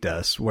Crimson Peaked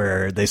us,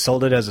 where they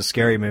sold it as a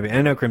scary movie.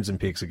 I know Crimson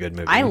Peak's a good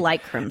movie. I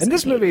like Crimson And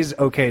this Peak. movie's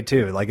okay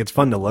too. Like, it's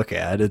fun to look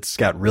at. It's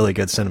got really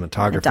good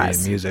cinematography It does.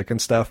 and music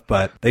and stuff.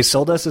 But they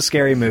sold us a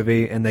scary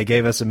movie, and they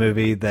gave us a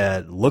movie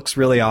that looks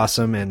really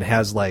awesome and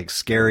has like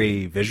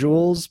scary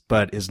visuals,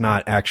 but is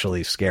not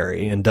actually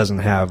scary and doesn't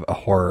have a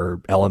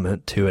horror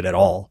element to it at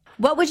all.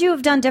 What would you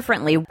have done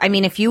differently? I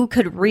mean, if you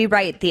could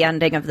rewrite the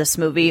ending of this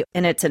movie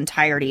in its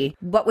entirety,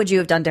 what would you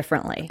have done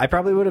differently? I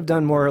probably would have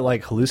done more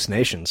like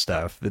hallucination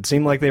stuff. It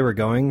seemed like they were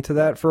going to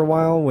that for a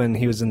while when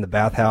he was in the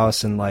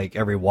bathhouse and like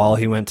every wall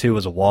he went to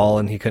was a wall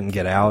and he couldn't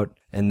get out.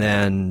 And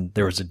then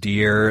there was a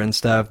deer and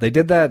stuff. They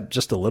did that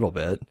just a little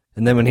bit.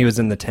 And then when he was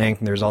in the tank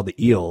and there's all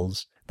the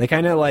eels, they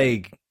kind of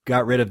like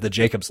got rid of the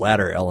Jacob's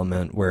Ladder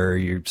element where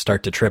you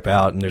start to trip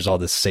out and there's all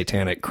this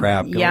satanic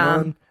crap going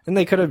on. And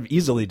they could have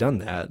easily done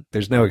that.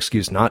 There's no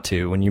excuse not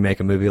to when you make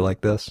a movie like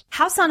this.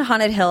 House on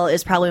Haunted Hill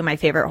is probably my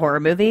favorite horror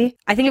movie.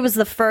 I think it was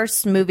the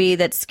first movie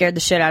that scared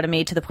the shit out of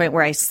me to the point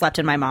where I slept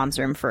in my mom's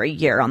room for a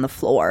year on the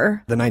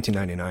floor. The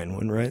 1999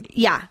 one, right?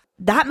 Yeah.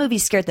 That movie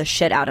scared the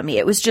shit out of me.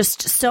 It was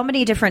just so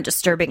many different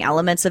disturbing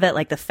elements of it,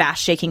 like the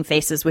fast shaking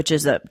faces, which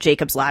is a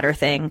Jacob's Ladder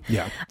thing.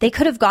 Yeah. They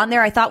could have gone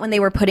there. I thought when they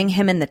were putting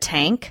him in the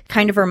tank,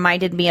 kind of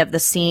reminded me of the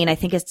scene. I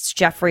think it's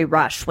Jeffrey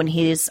Rush when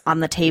he's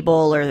on the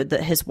table or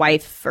his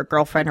wife or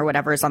girlfriend or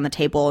whatever is on the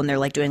table and they're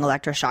like doing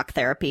electroshock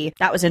therapy.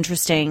 That was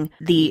interesting.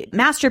 The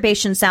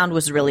masturbation sound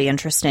was really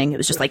interesting. It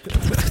was just like...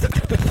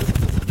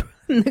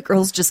 The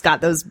girls just got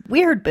those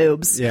weird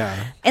boobs. Yeah.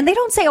 And they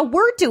don't say a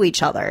word to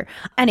each other.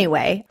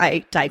 Anyway,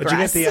 I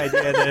digress. But you get the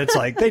idea that it's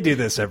like, they do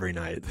this every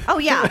night. Oh,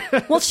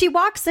 yeah. Well, she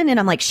walks in and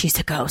I'm like, she's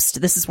a ghost.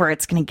 This is where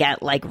it's going to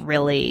get like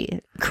really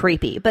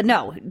creepy. But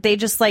no, they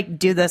just like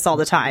do this all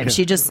the time.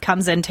 She just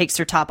comes in, takes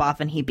her top off,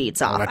 and he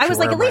beats off. I was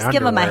like, at least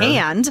give him a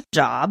hand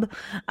job.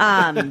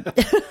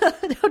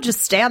 Don't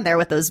just stand there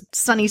with those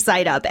sunny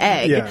side up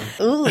egg.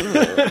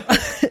 Yeah.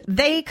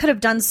 They could have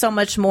done so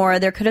much more.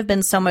 There could have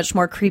been so much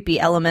more creepy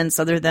elements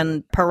other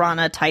than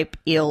piranha type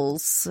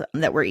eels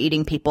that were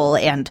eating people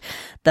and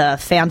the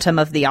Phantom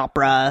of the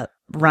Opera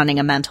running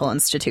a mental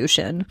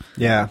institution.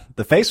 Yeah.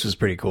 The face was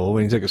pretty cool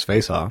when he took his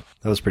face off.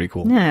 That was pretty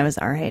cool. Yeah, it was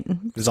all right.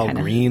 It was all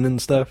green and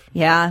stuff.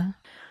 Yeah.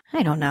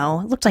 I don't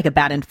know. It looked like a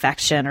bad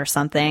infection or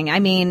something. I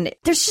mean,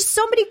 there's just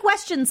so many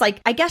questions. Like,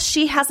 I guess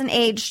she hasn't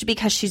aged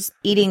because she's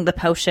eating the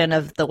potion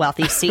of the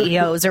wealthy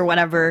CEOs or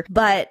whatever,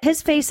 but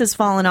his face has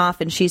fallen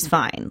off and she's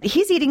fine.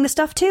 He's eating the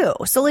stuff too.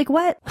 So like,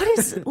 what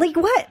is, like,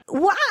 what?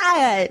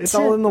 It's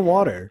all in the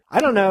water.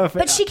 I don't know if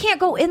But she can't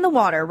go in the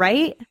water,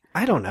 right?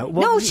 I don't know.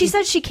 Well, no, she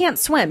says she can't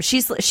swim.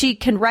 She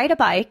can ride a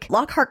bike.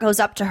 Lockhart goes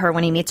up to her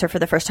when he meets her for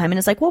the first time and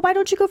is like, well, why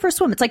don't you go for a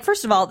swim? It's like,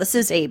 first of all, this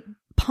is a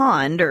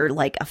pond or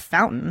like a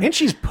fountain. And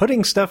she's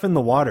putting stuff in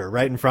the water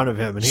right in front of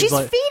him. And she's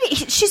like,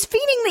 feeding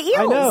the eels.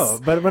 I know.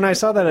 But when I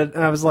saw that,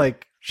 I was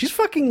like, she's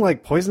fucking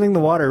like poisoning the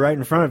water right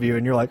in front of you.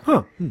 And you're like,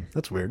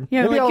 that's weird.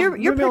 Yeah, like,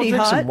 you're pretty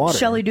hot,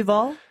 Shelley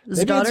Duvall.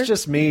 Maybe it's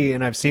just me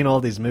and I've seen all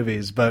these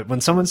movies, but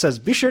when someone says,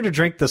 be sure to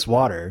drink this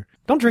water,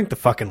 don't drink the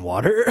fucking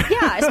water.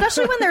 Yeah,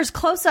 especially when there's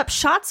close-up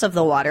shots of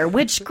the water,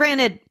 which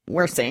granted,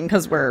 we're seeing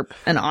because we're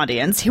an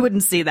audience. He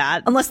wouldn't see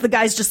that unless the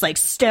guy's just like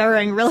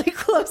staring really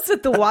close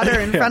at the water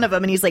in front of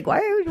him and he's like, why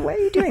are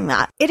you doing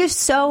that? It is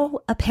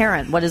so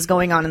apparent what is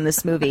going on in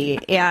this movie.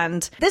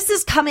 And this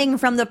is coming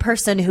from the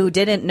person who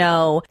didn't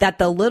know that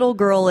the little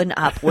girl in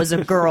Up was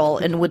a girl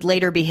and would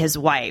later be his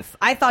wife.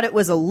 I thought it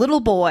was a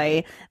little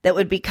boy that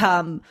would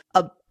become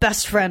a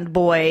best friend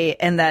boy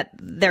and that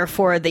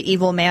therefore the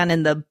evil man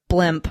in the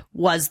blimp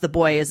was the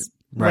boy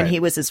when he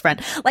was his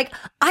friend. Like,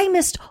 I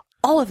missed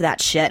all of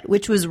that shit,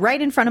 which was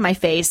right in front of my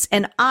face.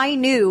 And I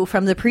knew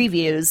from the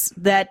previews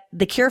that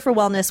the cure for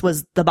wellness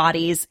was the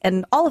bodies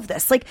and all of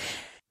this. Like,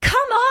 come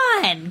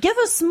on, give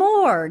us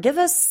more. Give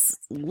us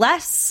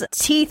less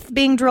teeth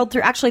being drilled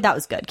through. Actually, that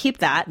was good. Keep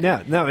that.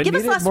 Yeah, no, it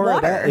needed more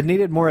of that. It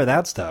needed more of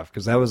that stuff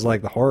because that was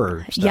like the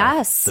horror stuff.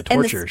 Yes. The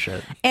torture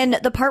shit. And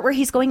the part where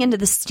he's going into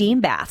the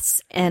steam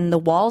baths and the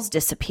walls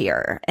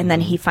disappear. And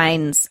then he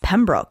finds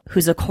Pembroke,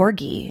 who's a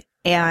corgi.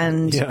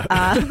 And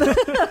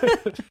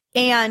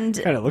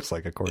and kind of looks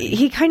like a corgi.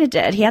 He kind of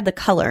did. He had the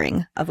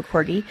coloring of a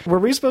corgi. Were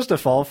we supposed to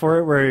fall for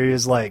it where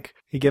he's like,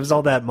 he gives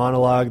all that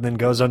monologue and then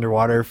goes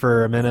underwater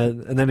for a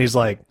minute and then he's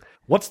like,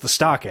 what's the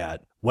stock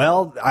at?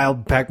 Well, I'll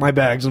pack my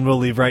bags and we'll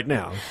leave right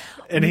now.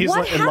 And he's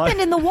what happened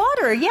in the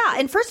water? Yeah.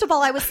 And first of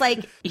all, I was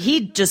like,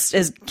 he just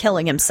is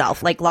killing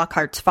himself like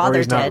Lockhart's father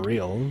he's did. Not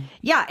real.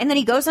 Yeah. And then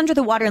he goes under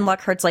the water and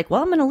Lockhart's like,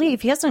 well, I'm going to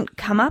leave. He hasn't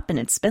come up and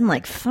it's been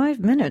like 5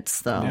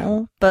 minutes though.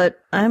 Yeah. But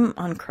I'm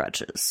on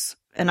crutches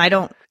and I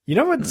don't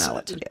know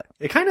what to do.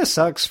 It kind of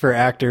sucks for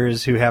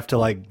actors who have to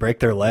like break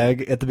their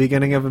leg at the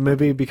beginning of a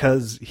movie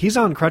because he's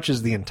on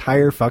crutches the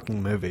entire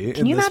fucking movie.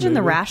 Can you imagine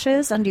the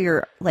rashes under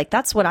your, like,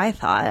 that's what I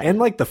thought. And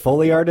like the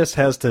Foley artist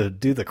has to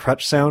do the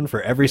crutch sound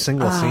for every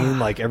single scene,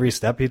 like every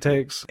step he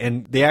takes.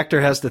 And the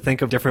actor has to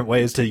think of different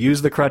ways to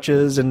use the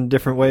crutches in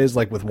different ways,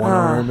 like with one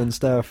arm and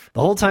stuff.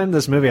 The whole time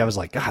this movie, I was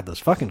like, God, those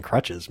fucking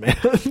crutches, man.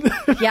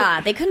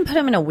 Yeah, they couldn't put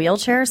him in a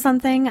wheelchair or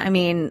something. I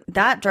mean,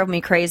 that drove me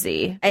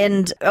crazy.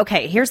 And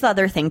okay, here's the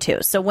other thing too.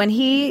 So when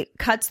he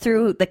cuts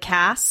through the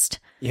cast,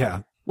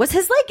 yeah, Was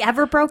his leg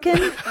ever broken?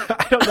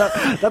 I don't know.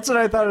 That's what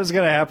I thought was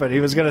going to happen. He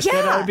was going to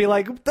stand out and be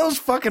like, those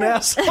fucking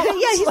assholes.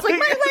 Yeah, he's like,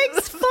 my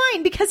leg's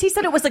fine, because he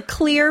said it was a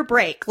clear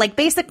break. Like,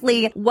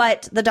 basically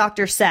what the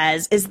doctor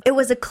says is it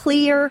was a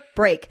clear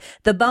break.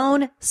 The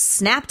bone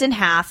snapped in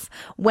half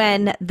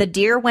when the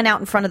deer went out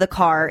in front of the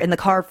car and the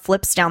car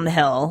flips down the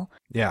hill.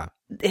 Yeah.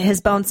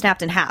 His bone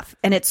snapped in half.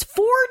 And it's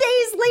 4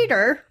 days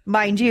later,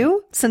 mind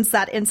you, since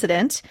that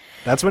incident.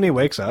 That's when he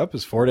wakes up,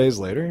 is 4 days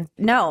later?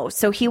 No.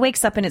 So he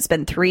wakes up and it's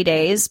been 3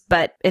 days,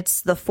 but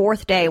it's the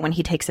 4th day when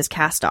he takes his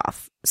cast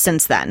off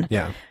since then.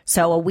 Yeah.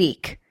 So a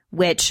week,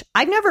 which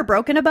I've never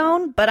broken a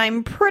bone, but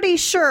I'm pretty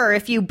sure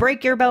if you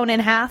break your bone in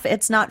half,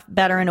 it's not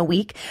better in a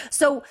week.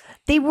 So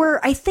they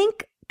were, I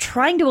think,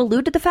 trying to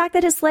allude to the fact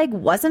that his leg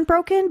wasn't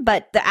broken,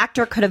 but the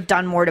actor could have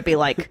done more to be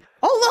like,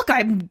 oh, look,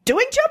 I'm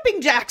doing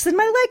jumping jacks and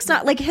my leg's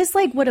not. Like, his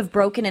leg would have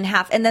broken in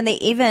half. And then they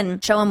even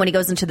show him when he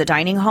goes into the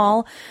dining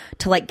hall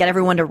to, like, get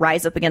everyone to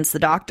rise up against the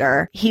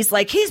doctor. He's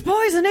like, he's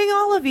poisoning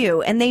all of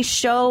you. And they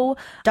show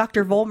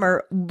Dr.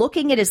 Vollmer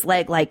looking at his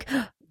leg like,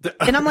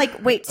 and I'm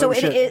like, wait, so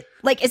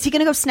like, is he going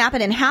to go snap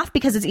it in half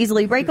because it's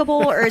easily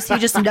breakable? Or is he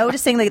just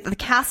noticing that the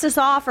cast is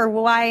off? Or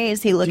why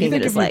is he looking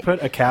at his leg? If you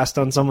put a cast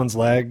on someone's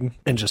leg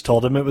and just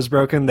told him it was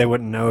broken, they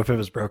wouldn't know if it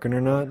was broken or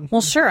not?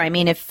 Well, sure. I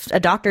mean, if a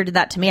doctor did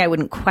that to me, I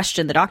wouldn't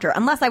question the doctor.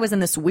 Unless I was in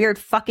this weird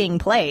fucking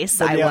place,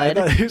 But I yeah, would.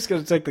 I thought he was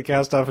going to take the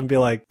cast off and be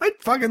like, my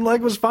fucking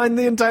leg was fine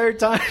the entire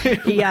time.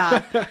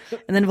 Yeah.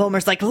 And then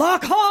Vollmer's like,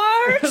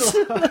 Lockhart!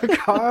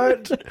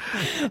 God.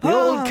 The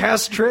old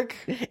cast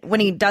trick. When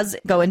he does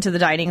go into the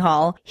dining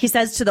hall, he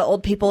says to the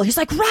old people, he's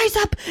like, rise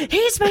up!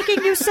 He's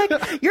making you sick!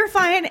 You're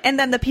fine! And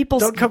then the people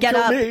Don't come get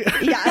kill up. me.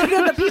 Yeah, and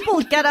then the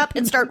people get up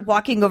and start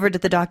walking over to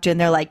the doctor, and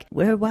they're like,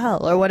 we're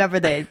well, or whatever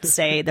they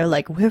say. They're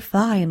like, we're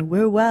fine,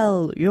 we're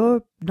well,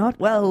 you're not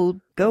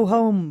well, go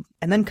home,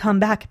 and then come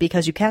back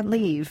because you can't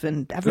leave,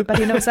 and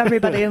everybody knows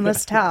everybody in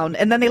this town.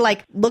 And then they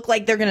like look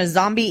like they're gonna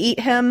zombie eat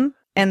him,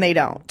 and they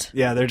don't.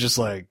 Yeah, they're just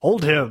like,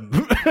 hold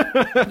him.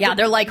 Yeah,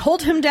 they're like,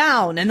 hold him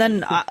down, and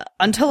then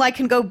until I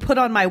can go put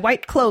on my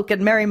white cloak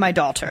and marry my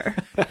daughter.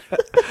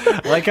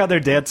 I like how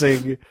they're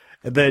dancing,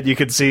 and then you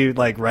can see,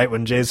 like, right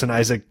when Jason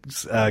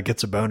Isaacs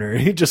gets a boner,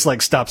 he just,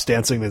 like, stops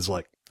dancing and is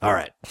like, all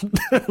right,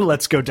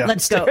 let's go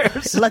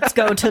downstairs. Let's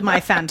go to my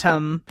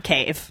phantom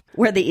cave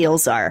where the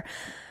eels are.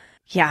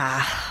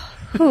 Yeah.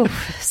 Whew,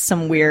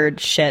 some weird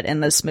shit in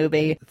this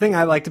movie. The thing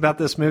I liked about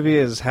this movie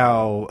is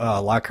how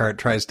Lockhart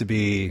tries to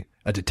be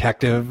a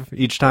detective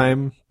each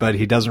time, but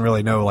he doesn't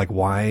really know, like,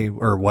 why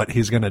or what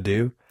he's going to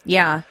do.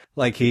 Yeah.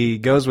 Like, he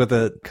goes with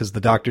it because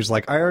the doctor's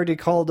like, I already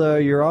called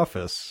your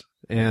office,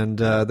 and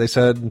they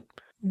said,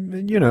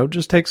 you know,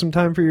 just take some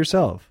time for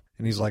yourself.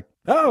 And he's like,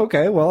 oh,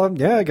 okay, well,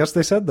 yeah, I guess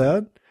they said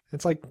that.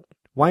 It's like,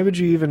 why would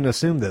you even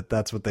assume that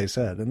that's what they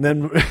said? And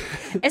then...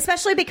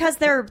 Especially because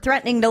they're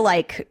threatening to,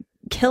 like,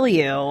 kill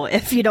you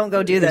if you don't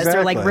go do this.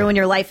 Exactly. Or, like, ruin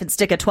your life and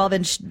stick a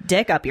 12-inch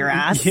dick up your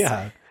ass.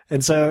 Yeah.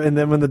 And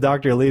then when the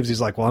doctor leaves,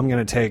 he's like, well, I'm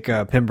going to take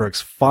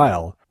Pembroke's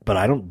file, but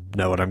I don't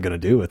know what I'm going to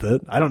do with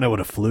it. I don't know what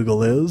a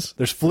flugel is.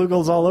 There's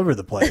flugels all over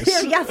the place.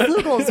 Yeah,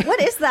 flugels.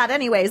 What is that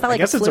anyway? Is that like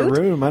I guess a flute? it's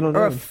a room. I don't know.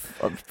 Or a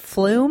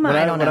flume?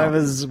 I don't know. When I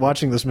was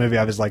watching this movie,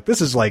 I was like,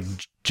 this is like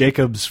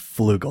Jacob's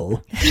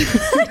flugel.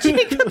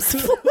 Jacob's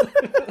flugel.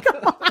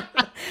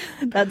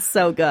 That's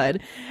so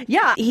good.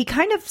 Yeah, he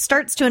kind of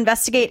starts to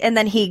investigate, and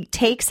then he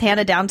takes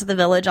Hannah down to the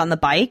village on the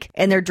bike,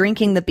 and they're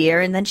drinking the beer,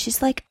 and then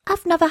she's like,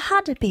 I've never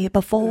had a beer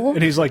before.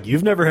 And he's like,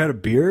 you've never had a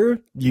beer?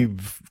 You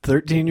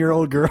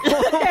 13-year-old girl?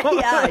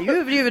 Yeah, you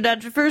haven't even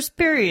had your first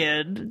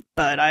period,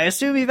 but I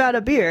assume you've had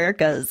a beer,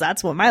 because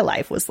that's what my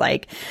life was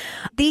like.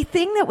 The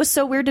thing that was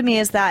so weird to me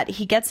is that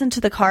he gets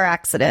into the car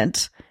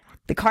accident.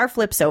 The car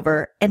flips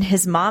over and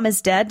his mom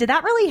is dead. Did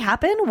that really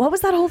happen? What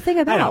was that whole thing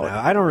about? I don't know.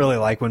 I don't really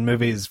like when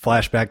movies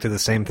flash back to the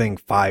same thing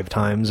 5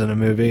 times in a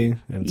movie.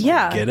 It's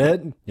yeah. Like, get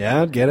it?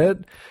 Yeah, get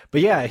it? But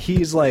yeah,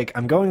 he's like,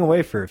 I'm going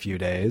away for a few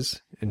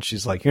days. And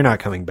she's like, you're not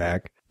coming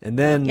back. And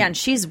then... Yeah, and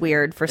she's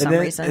weird for some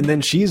reason. And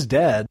then she's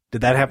dead.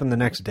 Did that happen the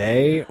next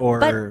day?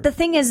 Or... But the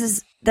thing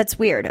is that's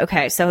weird.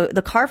 Okay, so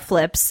the car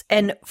flips,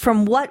 and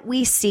from what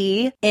we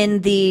see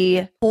in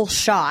the whole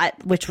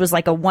shot, which was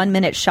like a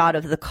 1-minute shot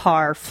of the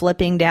car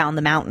flipping down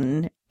the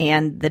mountain,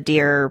 and the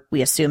deer,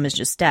 we assume, is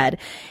just dead,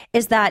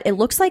 is that it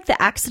looks like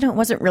the accident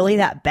wasn't really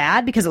that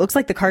bad, because it looks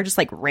like the car just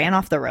like ran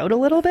off the road a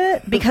little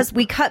bit, because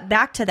we cut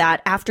back to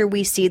that after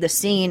we see the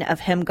scene of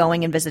him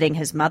going and visiting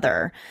his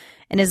mother.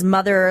 And his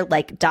mother,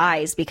 like,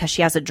 dies because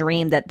she has a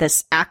dream that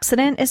this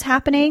accident is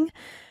happening.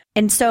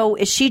 And so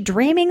is she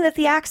dreaming that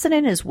the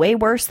accident is way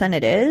worse than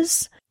it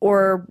is?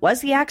 Or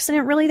was the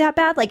accident really that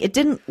bad? Like, it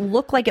didn't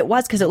look like it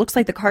was, because it looks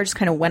like the car just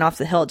kind of went off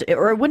the hill.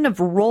 Or it wouldn't have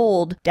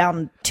rolled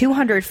down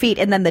 200 feet,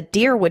 and then the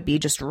deer would be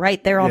just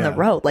right there on the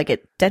road. Like,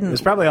 it didn't... It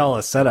was probably all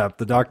a setup.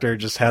 The doctor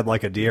just had,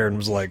 like, a deer and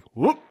was like,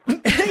 whoop.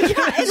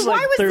 Yeah, and And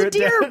why was threw the it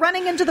deer down.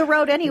 running into the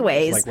road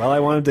anyways? Like, well, I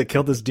wanted to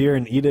kill this deer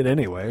and eat it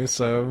anyway,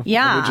 so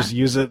Yeah. let me just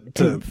use it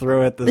to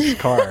throw at this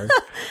car.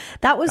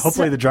 That was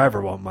Hopefully the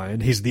driver won't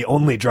mind. He's the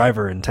only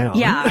driver in town.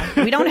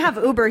 Yeah, we don't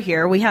have Uber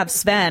here. We have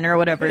Sven or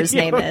whatever his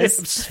name is.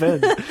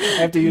 Sven. I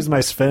have to use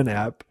my Sven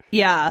app.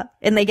 Yeah,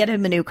 and they get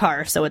him a new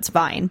car, so it's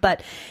fine.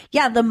 But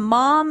yeah, the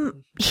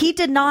mom, he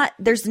did not,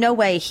 there's no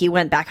way he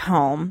went back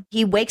home.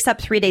 He wakes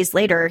up 3 days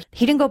later.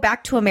 He didn't go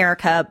back to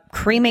America,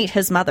 cremate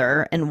his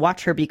mother, and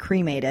watch her be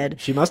cremated.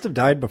 She must have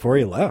died before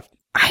he left.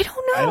 I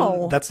don't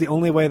know. That's the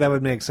only way that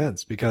would make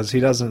sense, because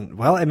he doesn't,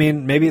 well, I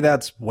mean, maybe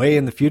that's way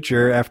in the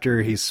future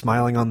after he's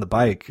smiling on the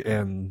bike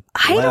and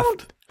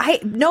left.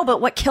 No,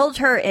 but what killed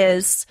her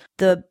is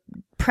the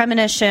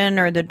premonition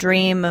or the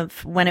dream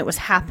of when it was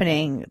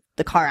happening,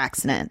 the car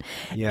accident.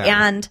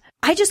 Yeah. And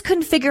I just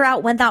couldn't figure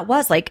out when that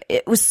was. Like,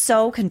 it was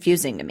so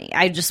confusing to me.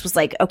 I just was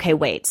like, okay,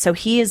 wait. So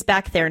he is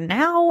back there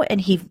now and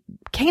he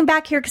came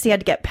back here because he had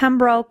to get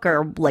Pembroke,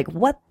 or like,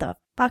 what the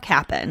fuck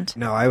happened?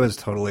 No, I was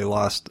totally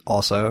lost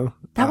also.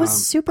 That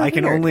was super I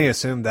can weird. only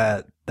assume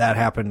that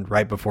happened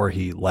right before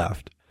he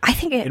left. I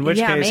think it, In which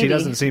yeah, case, maybe. he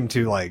doesn't seem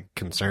too, like,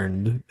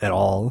 concerned at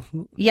all.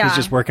 Yeah. He's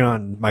just working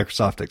on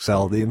Microsoft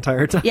Excel the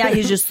entire time. Yeah,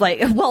 he's just like,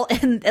 well,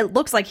 and it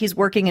looks like he's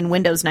working in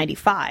Windows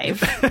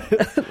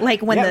 95.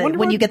 Like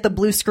when you get the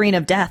blue screen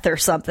of death or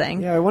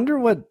something. Yeah, I wonder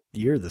what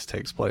year this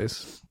takes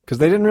place. Because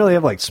they didn't really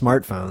have, like,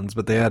 smartphones,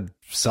 but they had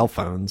cell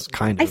phones,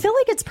 kind of. I feel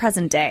like it's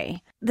present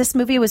day. This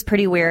movie was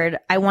pretty weird.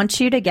 I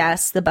want you to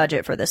guess the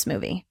budget for this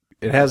movie.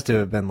 It has to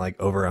have been, like,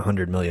 over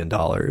 $100 million,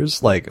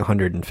 like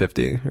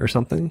 150 or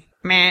something.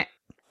 Meh.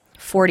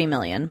 40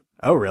 million.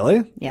 Oh,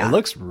 really? Yeah. It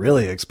looks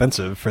really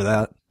expensive for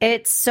that.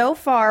 It's so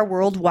far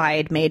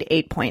worldwide made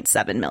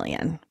 8.7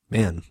 million.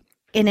 Man.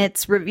 And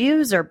its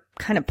reviews are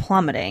kind of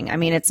plummeting. I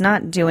mean, it's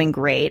not doing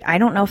great. I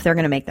don't know if they're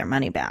going to make their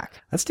money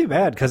back. That's too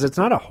bad, because it's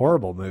not a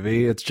horrible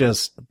movie. It's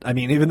just, I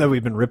mean, even though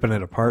we've been ripping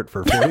it apart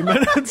for 40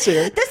 minutes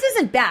here. This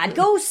isn't bad.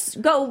 Go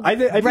I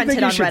rent think it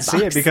you on should Redbox.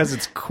 see it because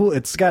it's cool.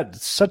 It's got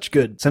such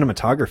good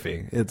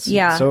cinematography. It's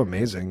so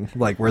amazing,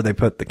 like where they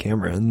put the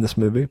camera in this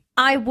movie.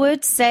 I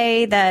would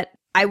say that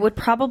I would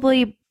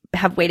probably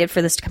have waited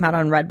for this to come out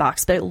on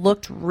Redbox, but it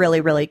looked really,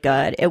 really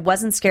good. It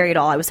wasn't scary at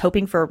all. I was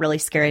hoping for a really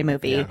scary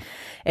movie. Yeah.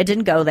 It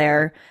didn't go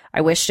there.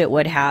 I wished it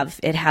would have.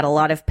 It had a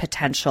lot of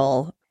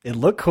potential. It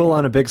looked cool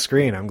on a big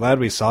screen. I'm glad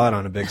we saw it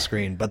on a big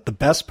screen. But the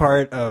best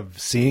part of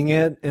seeing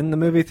it in the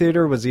movie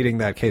theater was eating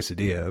that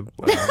quesadilla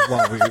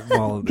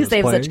while Because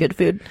they have such good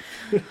food.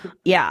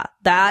 Yeah,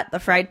 the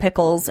fried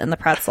pickles and the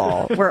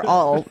pretzel were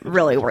all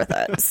really worth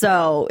it.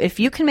 So if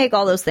you can make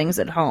all those things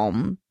at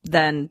home,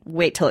 then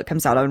wait till it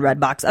comes out on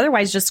Redbox.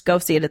 Otherwise, just go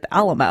see it at the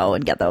Alamo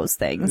and get those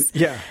things.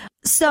 Yeah.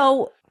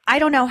 So I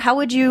don't know. How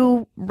would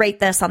you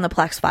rate this on the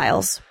Plex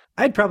Files?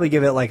 I'd probably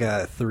give it like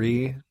a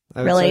 3. I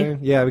would Really? say.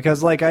 Yeah,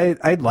 because like I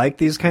like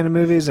these kind of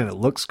movies and it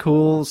looks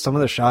cool. Some of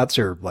the shots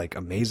are like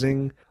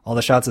amazing. All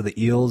the shots of the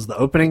eels, the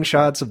opening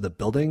shots of the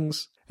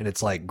buildings, and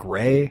it's like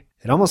gray.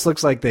 It almost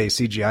looks like they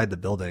CGI'd the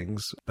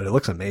buildings, but it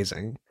looks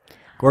amazing.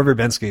 Gore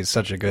Verbinski is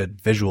such a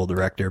good visual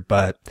director,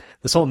 but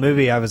this whole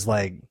movie I was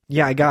like,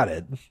 yeah, I got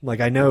it.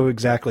 Like I know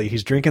exactly.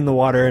 He's drinking the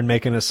water and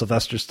making a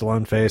Sylvester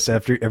Stallone face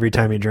every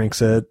time he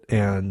drinks it,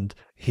 and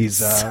he's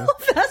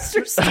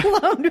Sylvester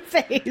Stallone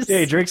face. yeah,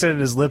 he drinks it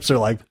and his lips are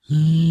like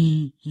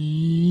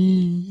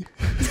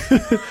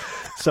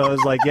so I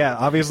was like, yeah,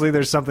 obviously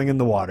there's something in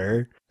the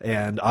water,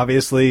 and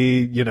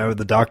obviously, you know,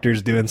 the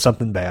doctor's doing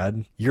something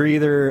bad. You're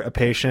either a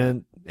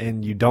patient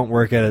and you don't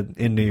work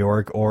in New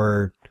York,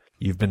 or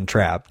you've been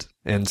trapped.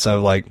 And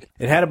so like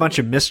it had a bunch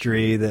of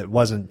mystery that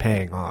wasn't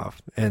paying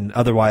off. And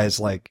otherwise,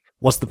 like,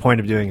 what's the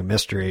point of doing a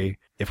mystery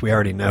if we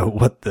already know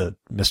what the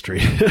mystery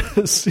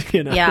is,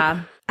 you know?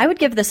 Yeah. I would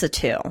give this a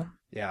 2.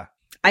 Yeah.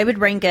 I would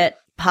rank it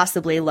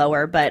possibly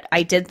lower, but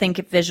I did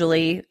think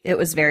visually it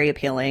was very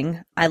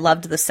appealing. I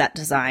loved the set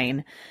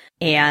design,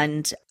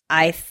 and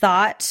I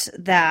thought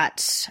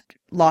that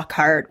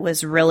Lockhart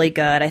was really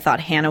good. I thought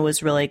Hannah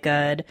was really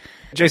good.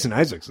 Jason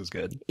Isaacs is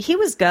good. He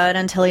was good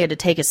until he had to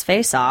take his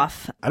face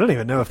off. I don't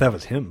even know if that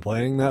was him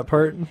playing that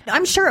part.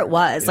 I'm sure it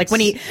was. Like when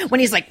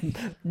he's like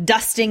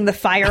dusting the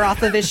fire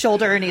off of his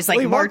shoulder and he's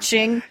like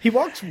marching. He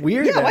walks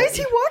weird. Yeah, why is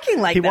he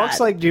walking like that? He walks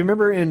like, do you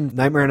remember in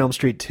Nightmare on Elm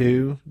Street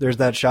 2, there's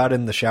that shot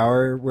in the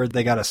shower where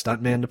they got a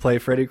stuntman to play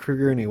Freddy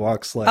Krueger and he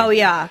walks like... Oh,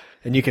 yeah.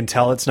 And you can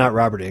tell it's not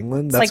Robert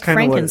Englund. It's That's like kinda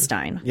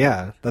Frankenstein.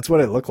 Yeah, that's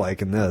what it looked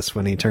like in this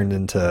when he turned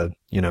into,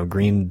 you know,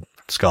 Green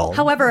Skull.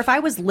 However, if I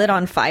was lit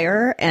on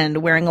fire and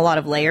wearing a lot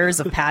of layers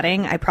of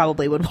padding, I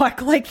probably would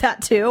walk like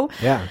that too.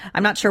 Yeah.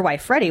 I'm not sure why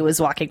Freddy was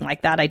walking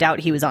like that. I doubt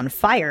he was on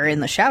fire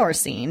in the shower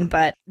scene,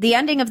 but the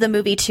ending of the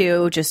movie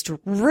too just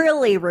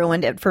really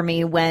ruined it for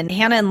me when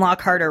Hannah and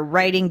Lockhart are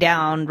writing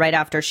down right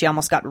after she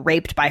almost got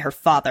raped by her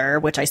father,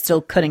 which I still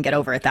couldn't get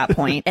over at that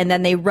point. And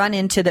then they run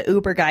into the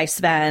Uber guy,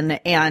 Sven,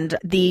 and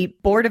the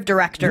board of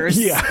directors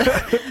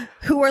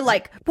who are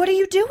like, what are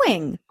you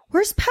doing?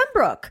 Where's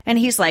Pembroke? And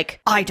he's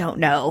like, I don't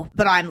know,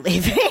 but I'm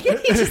leaving.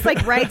 He just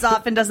like rides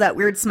off and does that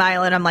weird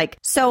smile. And I'm like,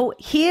 so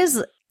he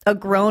is a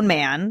grown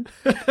man,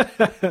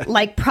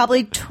 like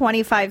probably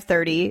 25,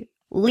 30,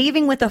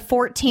 leaving with a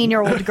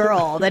 14-year-old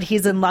girl that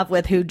he's in love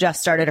with who just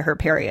started her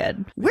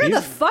period. Where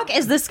the fuck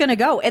is this going to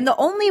go? And the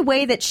only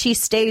way that she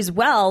stays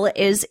well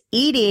is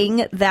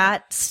eating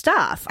that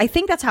stuff. I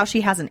think that's how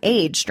she hasn't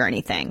aged or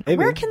anything. Maybe.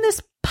 Where can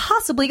this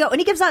possibly go?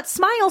 And he gives that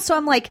smile, so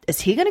I'm like,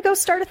 is he going to go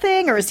start a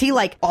thing? Or is he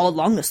like all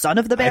along the son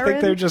of the Baron? I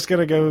think they're just going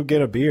to go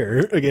get a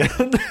beer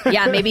again.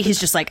 Yeah, maybe he's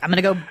just like, I'm going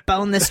to go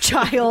bone this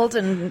child,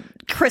 and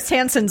Chris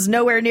Hansen's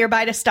nowhere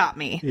nearby to stop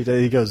me.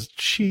 He goes,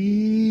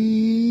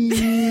 cheese,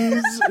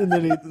 and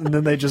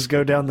then they just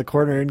go down the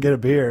corner and get a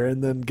beer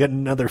and then get in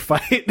another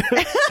fight.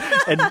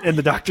 and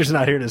the doctor's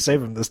not here to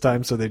save him this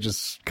time, so they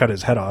just cut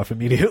his head off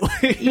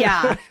immediately.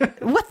 Yeah.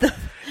 What the...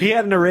 He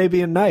had an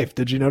Arabian knife.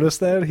 Did you notice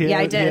that? Yeah,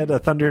 I did. He had a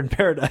Thunder in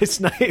Paradise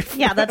knife.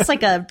 Yeah, that's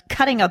like a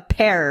cutting a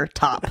pear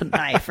top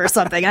knife or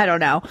something. I don't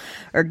know.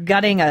 Or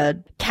gutting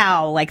a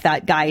cow like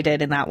that guy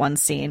did in that one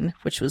scene,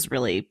 which was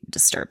really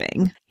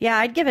disturbing. Yeah,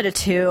 I'd give it a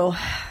 2.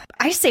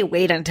 I say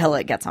wait until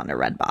it gets onto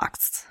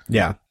Redbox.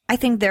 Yeah. I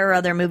think there are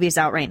other movies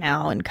out right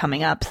now and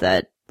coming up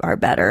that are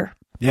better.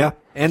 Yeah.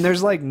 And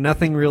there's like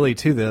nothing really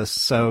to this.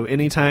 So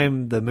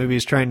anytime the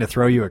movie's trying to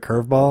throw you a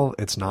curveball,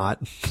 it's not.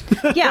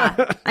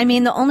 Yeah. I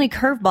mean, the only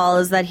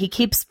curveball is that he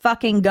keeps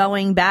fucking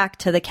going back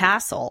to the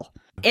castle.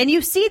 And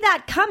you see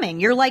that coming.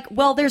 You're like,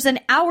 well, there's an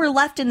hour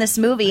left in this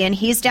movie and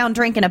he's down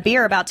drinking a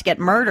beer about to get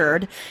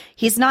murdered.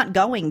 He's not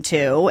going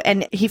to.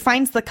 And he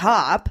finds the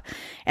cop,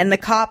 and the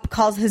cop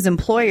calls his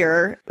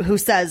employer, who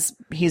says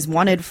he's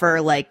wanted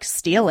for like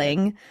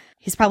stealing.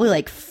 He's probably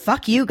like,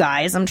 fuck you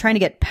guys. I'm trying to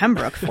get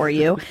Pembroke for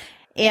you.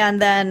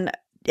 And then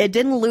it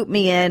didn't loop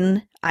me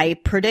in. I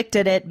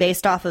predicted it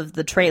based off of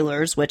the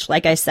trailers, which,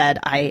 like I said,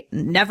 I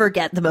never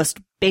get the most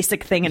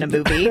basic thing in a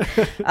movie,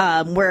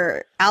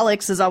 where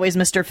Alex is always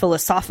Mr.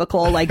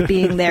 Philosophical, like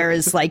being there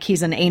is like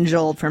he's an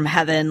angel from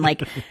heaven.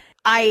 Like,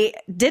 I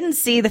didn't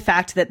see the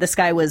fact that this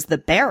guy was the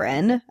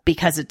Baron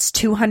because it's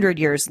 200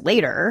 years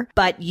later,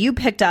 but you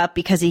picked up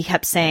because he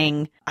kept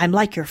saying, I'm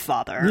like your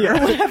father, or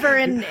whatever.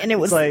 And it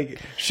was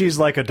like, she's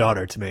like a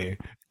daughter to me.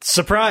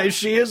 Surprise,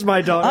 she is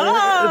my daughter.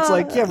 Oh. It's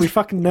like, yeah, we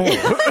fucking know.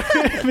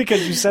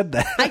 Because you said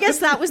that. I guess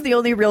that was the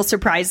only real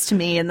surprise to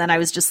me. And then I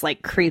was just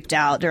like creeped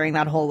out during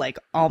that whole like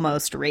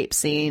almost rape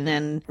scene.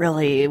 And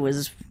really, it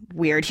was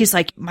weird. He's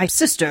like, my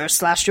sister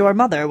 / your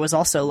mother was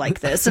also like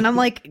this. And I'm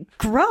like,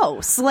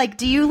 gross. Like,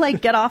 do you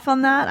like get off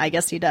on that? I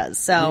guess he does.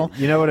 So,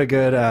 you know what a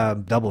good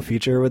double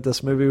feature with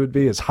this movie would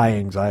be is High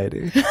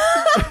Anxiety.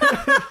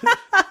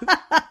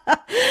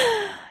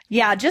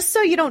 Yeah, just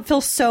so you don't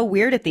feel so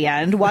weird at the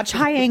end, watch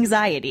High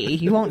Anxiety.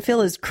 You won't feel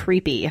as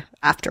creepy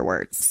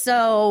afterwards.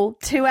 So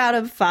 2 out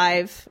of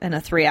 5 and a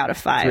 3 out of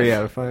 5. 3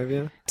 out of 5,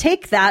 yeah.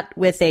 Take that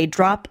with a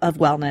drop of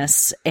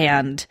wellness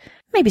and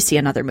maybe see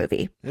another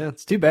movie. Yeah,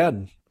 it's too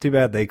bad. Too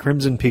bad. They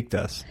Crimson peaked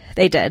us.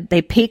 They did.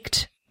 They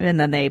peaked and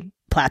then they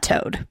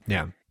plateaued.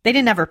 Yeah. They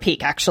didn't ever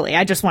peak, actually.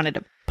 I just wanted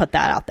to put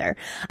that out there.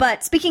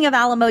 But speaking of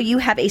Alamo, you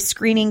have a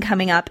screening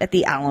coming up at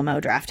the Alamo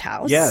Draft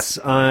House. Yes,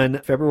 on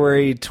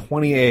February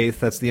 28th,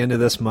 that's the end of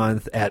this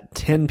month, at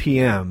 10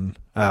 p.m.,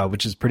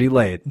 which is pretty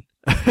late.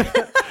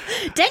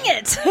 Dang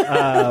it!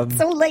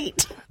 So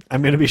late.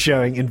 I'm going to be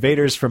showing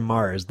Invaders from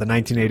Mars, the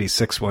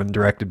 1986 one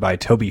directed by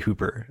Tobe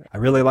Hooper. I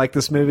really like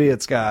this movie.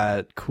 It's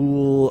got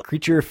cool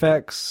creature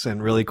effects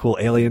and really cool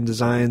alien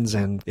designs,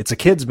 and it's a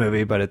kid's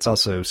movie, but it's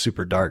also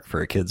super dark for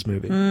a kid's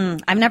movie.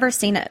 I've never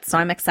seen it, so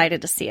I'm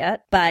excited to see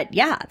it. But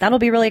yeah, that'll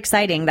be really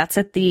exciting. That's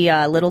at the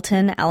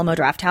Littleton Alamo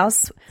Draft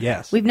House.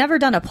 Yes. We've never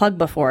done a plug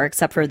before,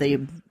 except for the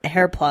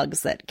hair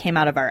plugs that came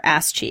out of our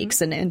ass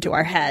cheeks and into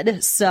our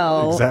head.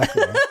 So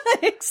Exactly.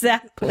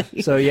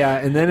 Exactly. So yeah,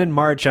 and then in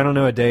March, I don't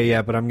know a day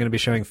yet, but I'm going to be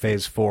showing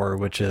Phase 4,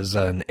 which is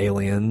an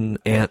alien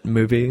ant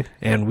movie.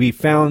 And we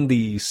found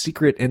the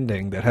secret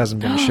ending that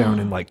hasn't been shown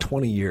in like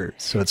 20 years.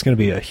 So it's going to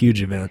be a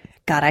huge event.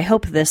 God, I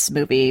hope this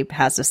movie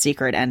has a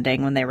secret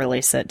ending when they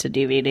release it to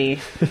DVD.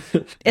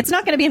 It's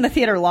not going to be in the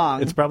theater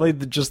long. It's probably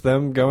just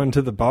them going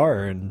to the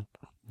bar and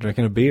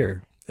drinking a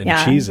beer and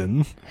Yeah.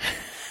 cheesing.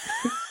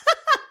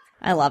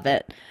 I love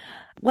it.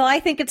 Well,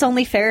 I think it's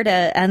only fair to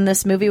end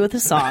this movie with a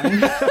song.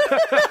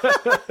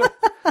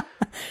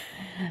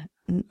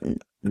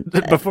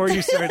 Before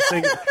you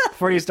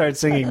start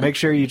singing, make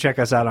sure you check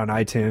us out on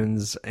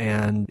iTunes.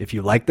 And if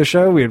you like the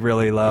show, we'd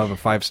really love a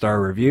 5-star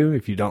review.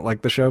 If you don't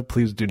like the show,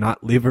 please do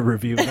not leave a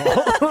review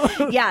at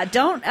all. Yeah,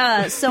 don't.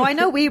 So I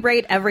know we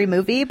rate every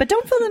movie, but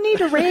don't feel the need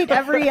to rate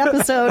every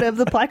episode of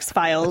the Plex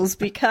Files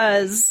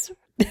because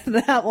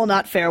that will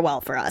not fare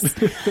well for us.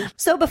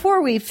 So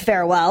before we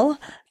farewell,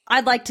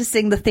 I'd like to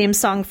sing the theme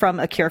song from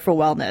A Cure for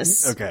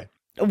Wellness. Okay.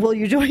 Will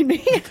you join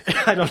me?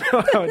 I don't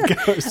know how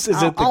it goes.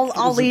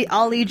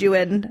 I'll lead you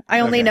in. I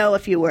only know a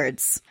few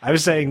words. I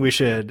was saying we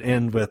should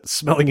end with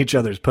smelling each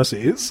other's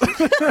pussies.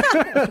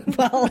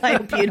 Well, I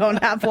hope you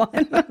don't have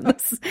one.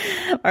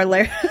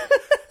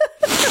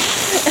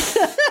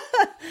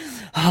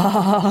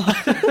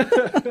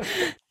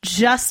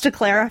 Just to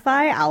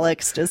clarify,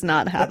 Alex does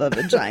not have a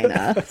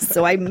vagina,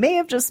 so I may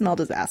have just smelled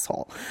his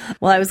asshole.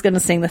 Well, I was going to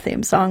sing the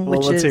theme song,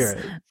 which let's is hear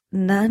it.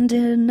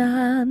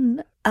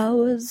 99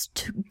 hours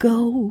to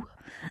go.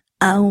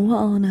 I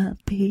wanna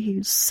be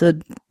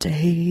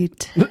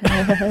sedated.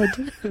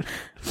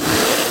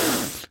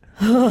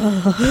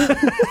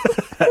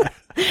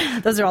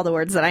 Those are all the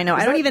words that I know.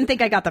 I don't even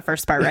think I got the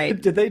first part right.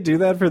 Did they do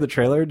that for the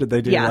trailer? Did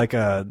they do like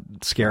a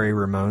scary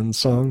Ramones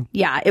song?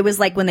 Yeah, it was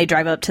like when they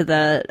drive up to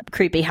the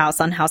creepy House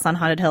on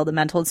Haunted Hill, the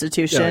mental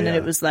institution, and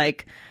it was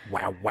like,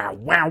 wow, wow,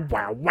 wow,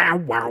 wow, wow,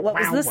 wow. What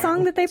was the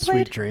song that they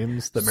played? Sweet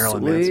Dreams, the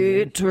Marilyn Manson.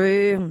 Sweet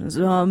dreams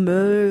are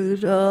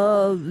made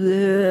of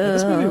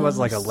this. This movie was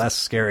like a less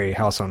scary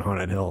House on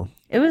Haunted Hill.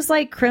 It was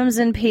like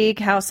Crimson Peak,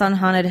 House on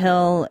Haunted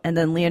Hill, and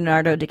then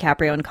Leonardo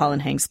DiCaprio and Colin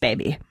Hanks'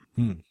 baby.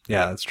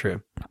 Yeah, that's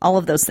true. All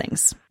of those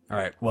things. All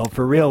right. Well,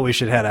 for real, we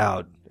should head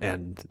out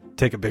and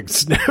take a big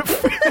sniff.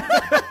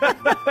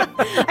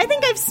 I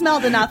think I've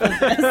smelled enough of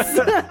this.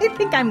 I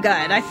think I'm good.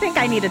 I think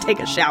I need to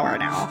take a shower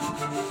now.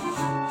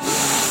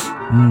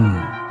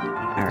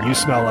 Right. You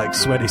smell like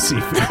sweaty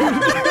seafood.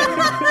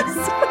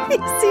 Sweaty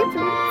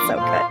seafood. So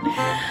good.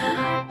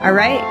 All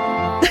right.